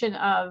distribution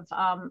of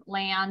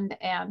land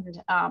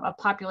and a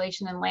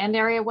population and land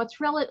area.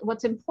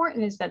 What's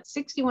important is that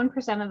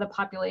 61% of the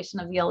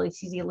population of the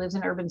LECZ lives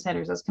in urban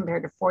centers as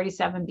compared to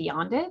 47%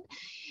 beyond it.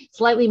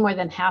 Slightly more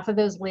than half of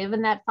those live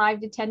in that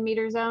 5 to 10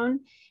 meter zone.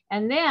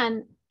 And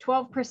then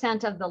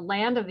 12% of the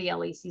land of the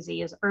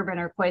LECZ is urban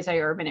or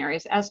quasi-urban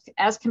areas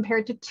as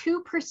compared to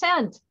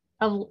 2%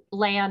 of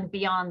land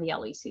beyond the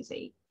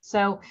LECZ.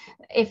 So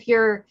if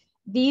you're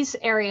these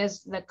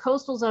areas, the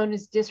coastal zone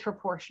is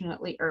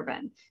disproportionately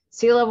urban.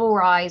 Sea level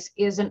rise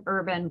is an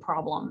urban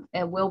problem.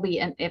 It will be,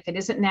 and if it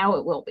isn't now,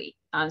 it will be.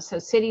 So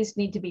cities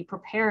need to be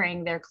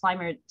preparing their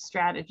climate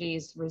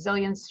strategies,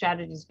 resilience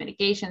strategies,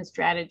 mitigation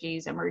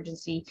strategies,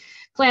 emergency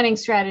planning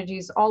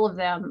strategies. All of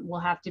them will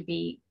have to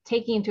be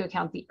taking into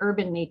account the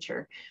urban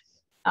nature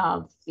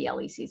of the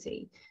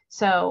LECZ.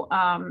 So,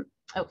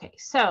 okay,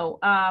 so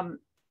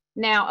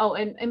now, oh,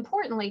 and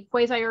importantly,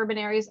 quasi-urban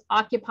areas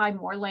occupy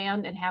more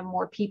land and have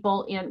more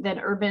people in than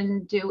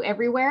urban do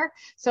everywhere.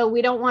 So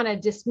we don't want to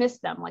dismiss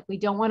them. Like, we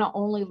don't want to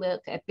only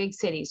look at big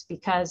cities,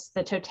 because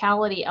the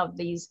totality of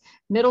these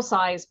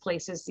middle-sized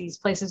places, these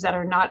places that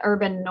are not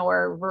urban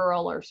nor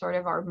rural, or sort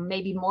of are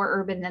maybe more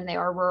urban than they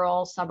are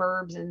rural,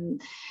 suburbs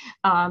and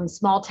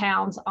small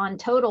towns, on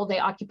total, they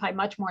occupy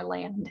much more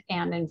land.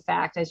 And in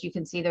fact, as you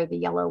can see, they're the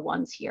yellow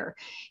ones here.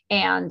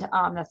 And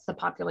that's the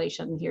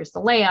population. Here's the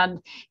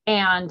land.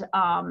 And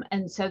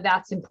so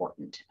that's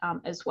important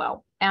as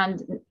well.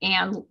 And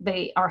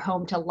they are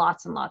home to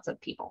lots and lots of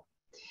people.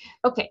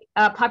 Okay,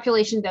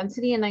 population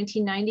density in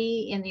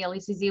 1990 in the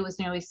LECZ was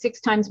nearly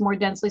 6 times more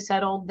densely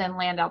settled than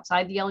land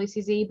outside the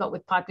LECZ, but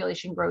with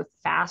population growth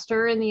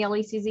faster in the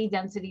LECZ,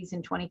 densities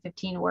in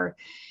 2015 were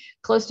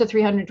close to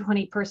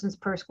 320 persons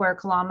per square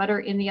kilometer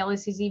in the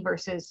LECZ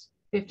versus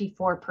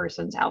 54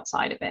 persons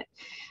outside of it.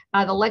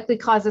 The likely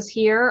causes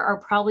here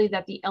are probably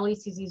that the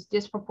LECZ's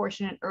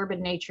disproportionate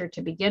urban nature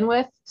to begin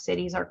with.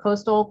 Cities are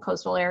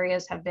coastal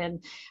areas have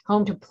been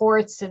home to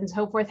ports and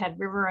so forth, had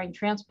riverine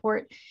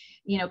transport,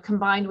 you know,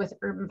 combined with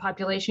urban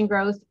population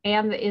growth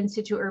and the in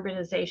situ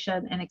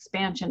urbanization and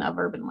expansion of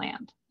urban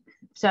land.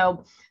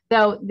 So,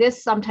 though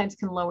this sometimes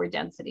can lower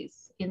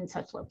densities in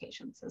such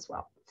locations as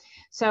well.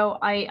 So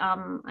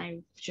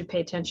I should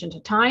pay attention to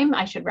time.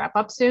 I should wrap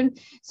up soon.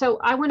 So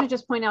I want to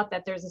just point out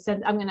that there's a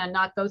sense, I'm going to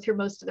not go through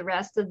most of the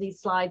rest of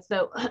these slides,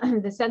 though.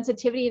 The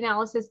sensitivity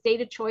analysis,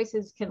 data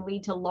choices can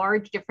lead to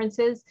large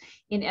differences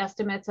in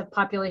estimates of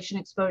population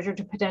exposure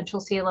to potential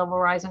sea level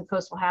rise and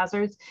coastal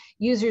hazards.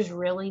 Users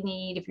really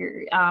need, if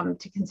you're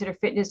to consider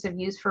fitness of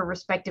use for a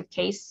respective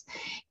case,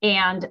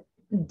 and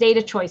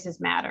data choices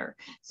matter.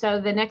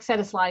 So the next set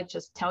of slides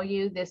just tell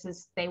you this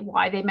is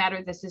why they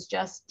matter. This is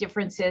just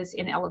differences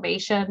in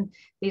elevation.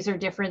 These are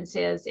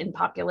differences in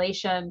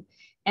population.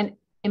 And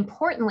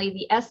importantly,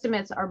 the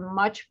estimates are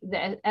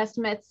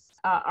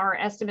our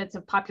estimates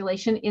of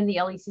population in the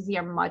LECZ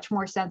are much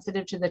more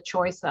sensitive to the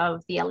choice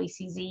of the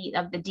LECZ,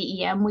 of the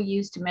DEM we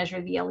use to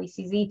measure the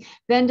LECZ,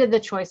 than to the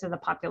choice of the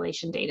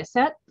population data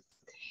set.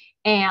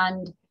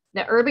 And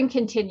the urban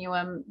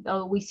continuum,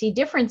 though we see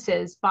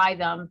differences by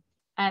them,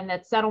 and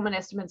that settlement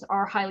estimates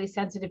are highly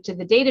sensitive to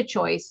the data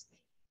choice,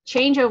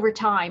 change over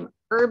time.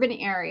 Urban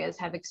areas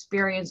have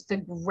experienced the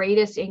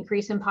greatest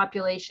increase in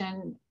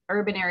population.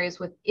 Urban areas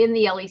within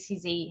the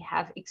LECZ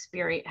have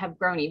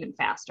grown even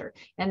faster.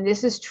 And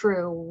this is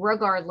true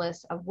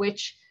regardless of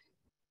which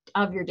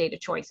of your data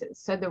choices.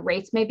 So the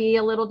rates may be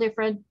a little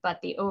different,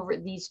 but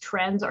these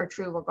trends are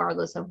true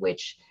regardless of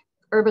which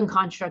urban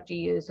construct you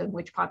use and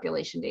which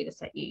population data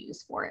set you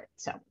use for it.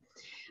 So,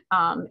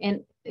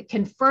 and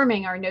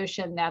confirming our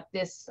notion that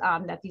these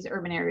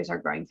urban areas are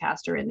growing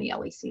faster in the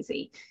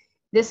LECZ.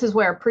 This is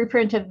where a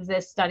preprint of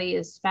this study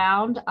is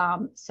found.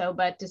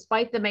 But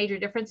despite the major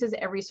differences,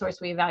 every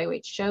source we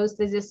evaluate shows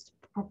the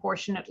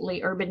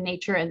disproportionately urban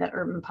nature and that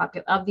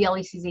of the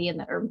LECZ, and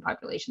that urban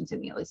populations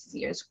in the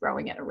LECZ is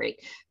growing at a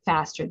rate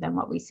faster than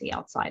what we see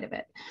outside of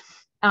it.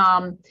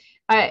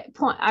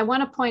 I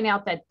want to point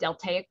out that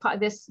deltaic,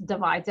 this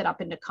divides it up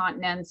into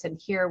continents, and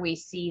here we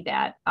see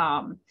that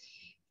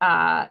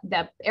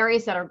the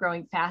areas that are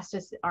growing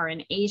fastest are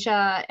in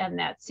Asia, and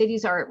that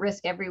cities are at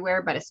risk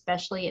everywhere, but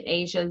especially in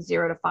Asia's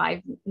 0 to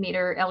 5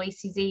 meter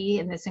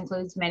LECZ. And this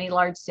includes many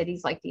large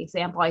cities, like the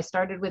example I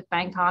started with,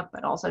 Bangkok,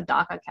 but also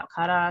Dhaka,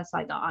 Calcutta,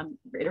 Saigon,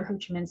 Greater Ho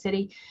Chi Minh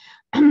City.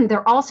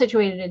 They're all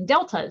situated in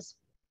deltas.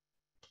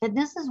 And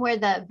this is where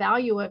the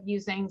value of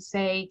using,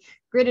 say,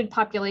 gridded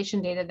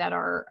population data that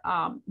are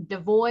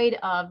devoid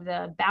of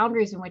the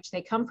boundaries in which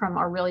they come from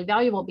are really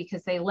valuable,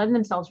 because they lend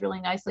themselves really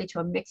nicely to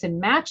a mix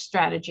and match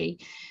strategy,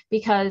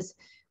 because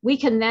we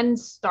can then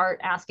start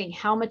asking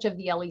how much of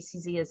the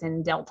LECZ is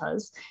in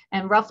deltas,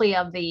 and roughly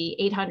of the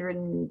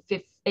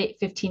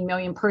 815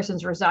 million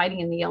persons residing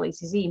in the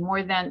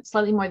LECZ,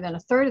 slightly more than a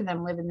third of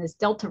them live in this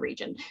delta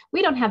region.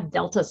 We don't have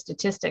delta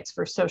statistics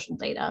for social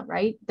data,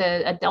 right?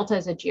 A delta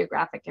is a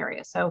geographic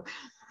area. So,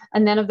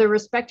 and then of the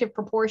respective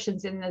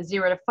proportions in the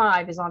 0 to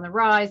 5 is on the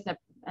rise,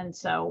 and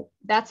so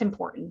that's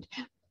important.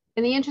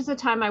 In the interest of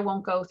time, I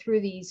won't go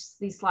through these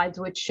slides,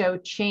 which show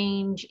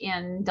change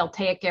in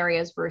deltaic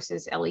areas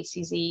versus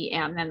LECZ,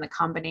 and then the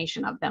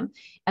combination of them,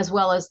 as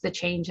well as the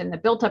change in the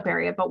built-up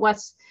area. But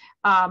what's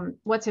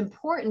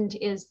important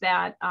is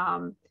that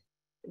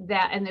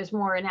and there's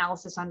more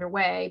analysis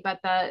underway, but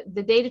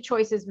the data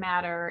choices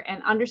matter,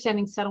 and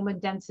understanding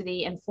settlement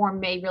density and form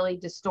may really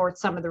distort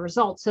some of the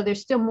results. So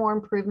there's still more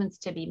improvements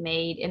to be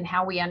made in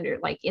how we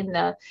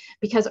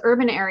because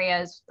urban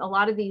areas, a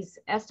lot of these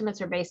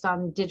estimates are based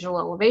on digital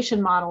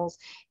elevation models,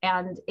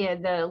 and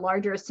the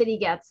larger a city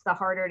gets, the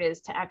harder it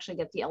is to actually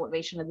get the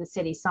elevation of the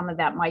city. Some of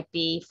that might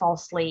be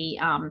false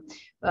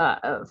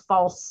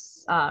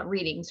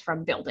readings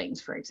from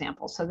buildings, for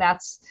example. So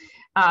that's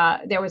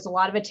there was a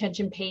lot of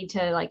attention paid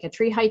to like a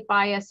tree height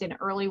bias in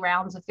early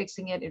rounds of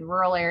fixing it in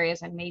rural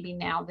areas, and maybe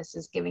now this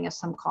is giving us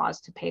some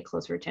cause to pay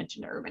closer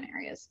attention to urban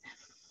areas.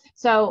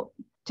 So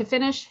to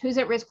finish, who's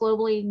at risk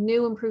globally?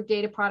 New improved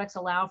data products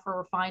allow for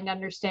refined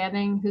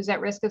understanding who's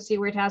at risk of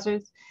seaward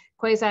hazards.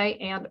 Quasi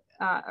and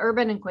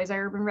urban and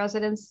quasi-urban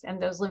residents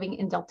and those living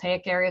in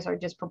deltaic areas are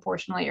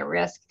disproportionately at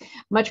risk.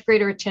 Much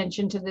greater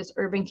attention to this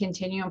urban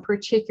continuum,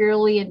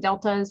 particularly in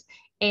deltas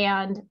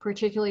and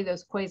particularly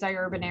those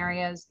quasi-urban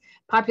areas.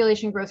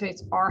 Population growth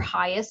rates are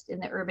highest in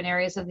the urban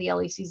areas of the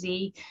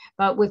LECZ,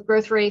 but with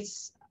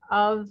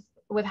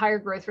higher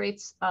growth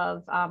rates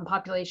of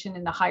population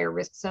in the higher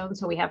risk zone.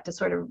 So we have to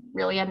sort of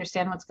really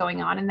understand what's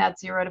going on in that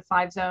 0 to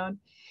 5 zone.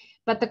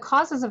 But the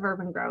causes of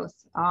urban growth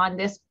on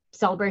this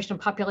celebration of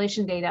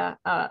population data,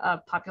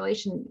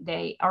 Population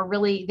Day,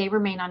 they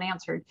remain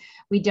unanswered.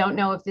 We don't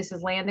know if this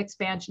is land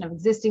expansion of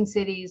existing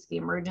cities, the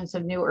emergence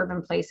of new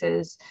urban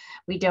places.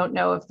 We don't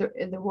know if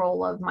the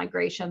role of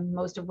migration,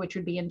 most of which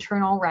would be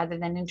internal rather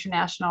than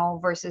international,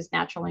 versus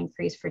natural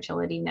increased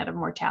fertility net of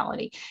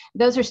mortality.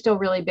 Those are still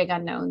really big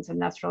unknowns,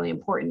 and that's really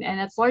important. And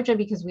it's largely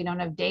because we don't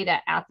have data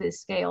at this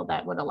scale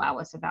that would allow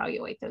us to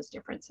evaluate those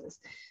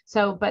differences.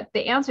 So, but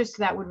the answers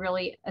to that would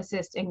really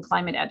assist in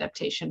climate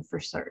adaptation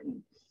for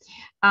certain.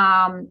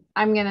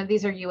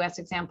 These are US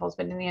examples,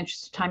 but in the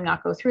interest of time,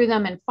 not go through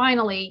them. And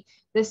finally,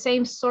 the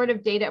same sort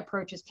of data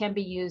approaches can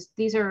be used.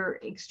 These are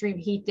extreme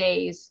heat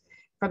days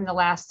from the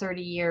last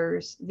 30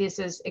 years. This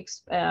is,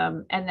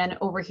 and then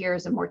over here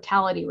is a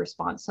mortality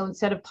response. So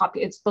instead of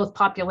it's both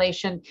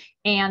population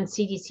and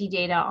CDC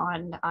data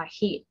on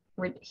heat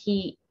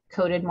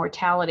coded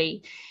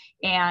mortality.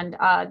 And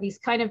these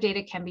kind of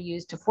data can be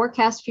used to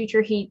forecast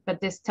future heat,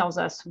 but this tells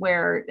us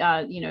where,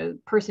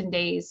 person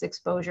days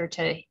exposure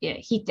to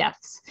heat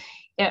deaths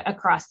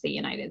across the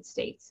United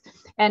States.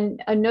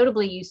 And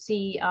notably, you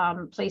see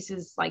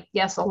places like,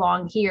 yes,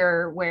 along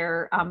here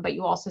where, but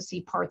you also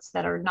see parts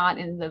that are not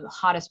in the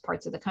hottest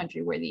parts of the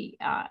country where the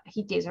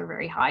heat days are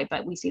very high,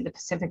 but we see the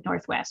Pacific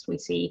Northwest, we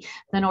see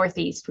the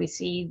Northeast, we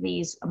see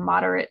these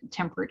moderate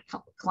temperate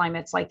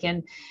climates like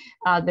in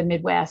the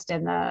Midwest,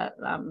 and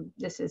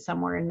this is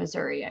somewhere in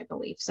Missouri, I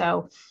believe.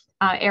 So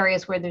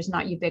areas where there's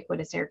not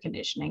ubiquitous air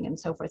conditioning and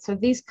so forth. So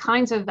these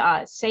kinds of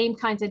same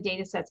kinds of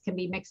data sets can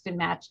be mixed and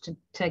matched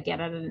to get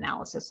at an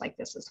analysis like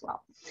this as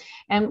well.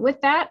 And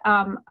with that,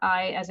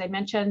 as I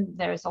mentioned,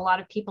 there's a lot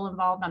of people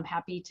involved. I'm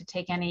happy to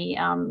take any,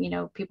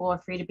 people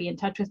are free to be in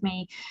touch with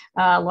me.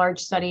 Large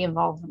study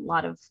involved a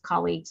lot of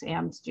colleagues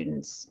and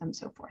students and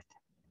so forth.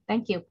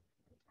 Thank you.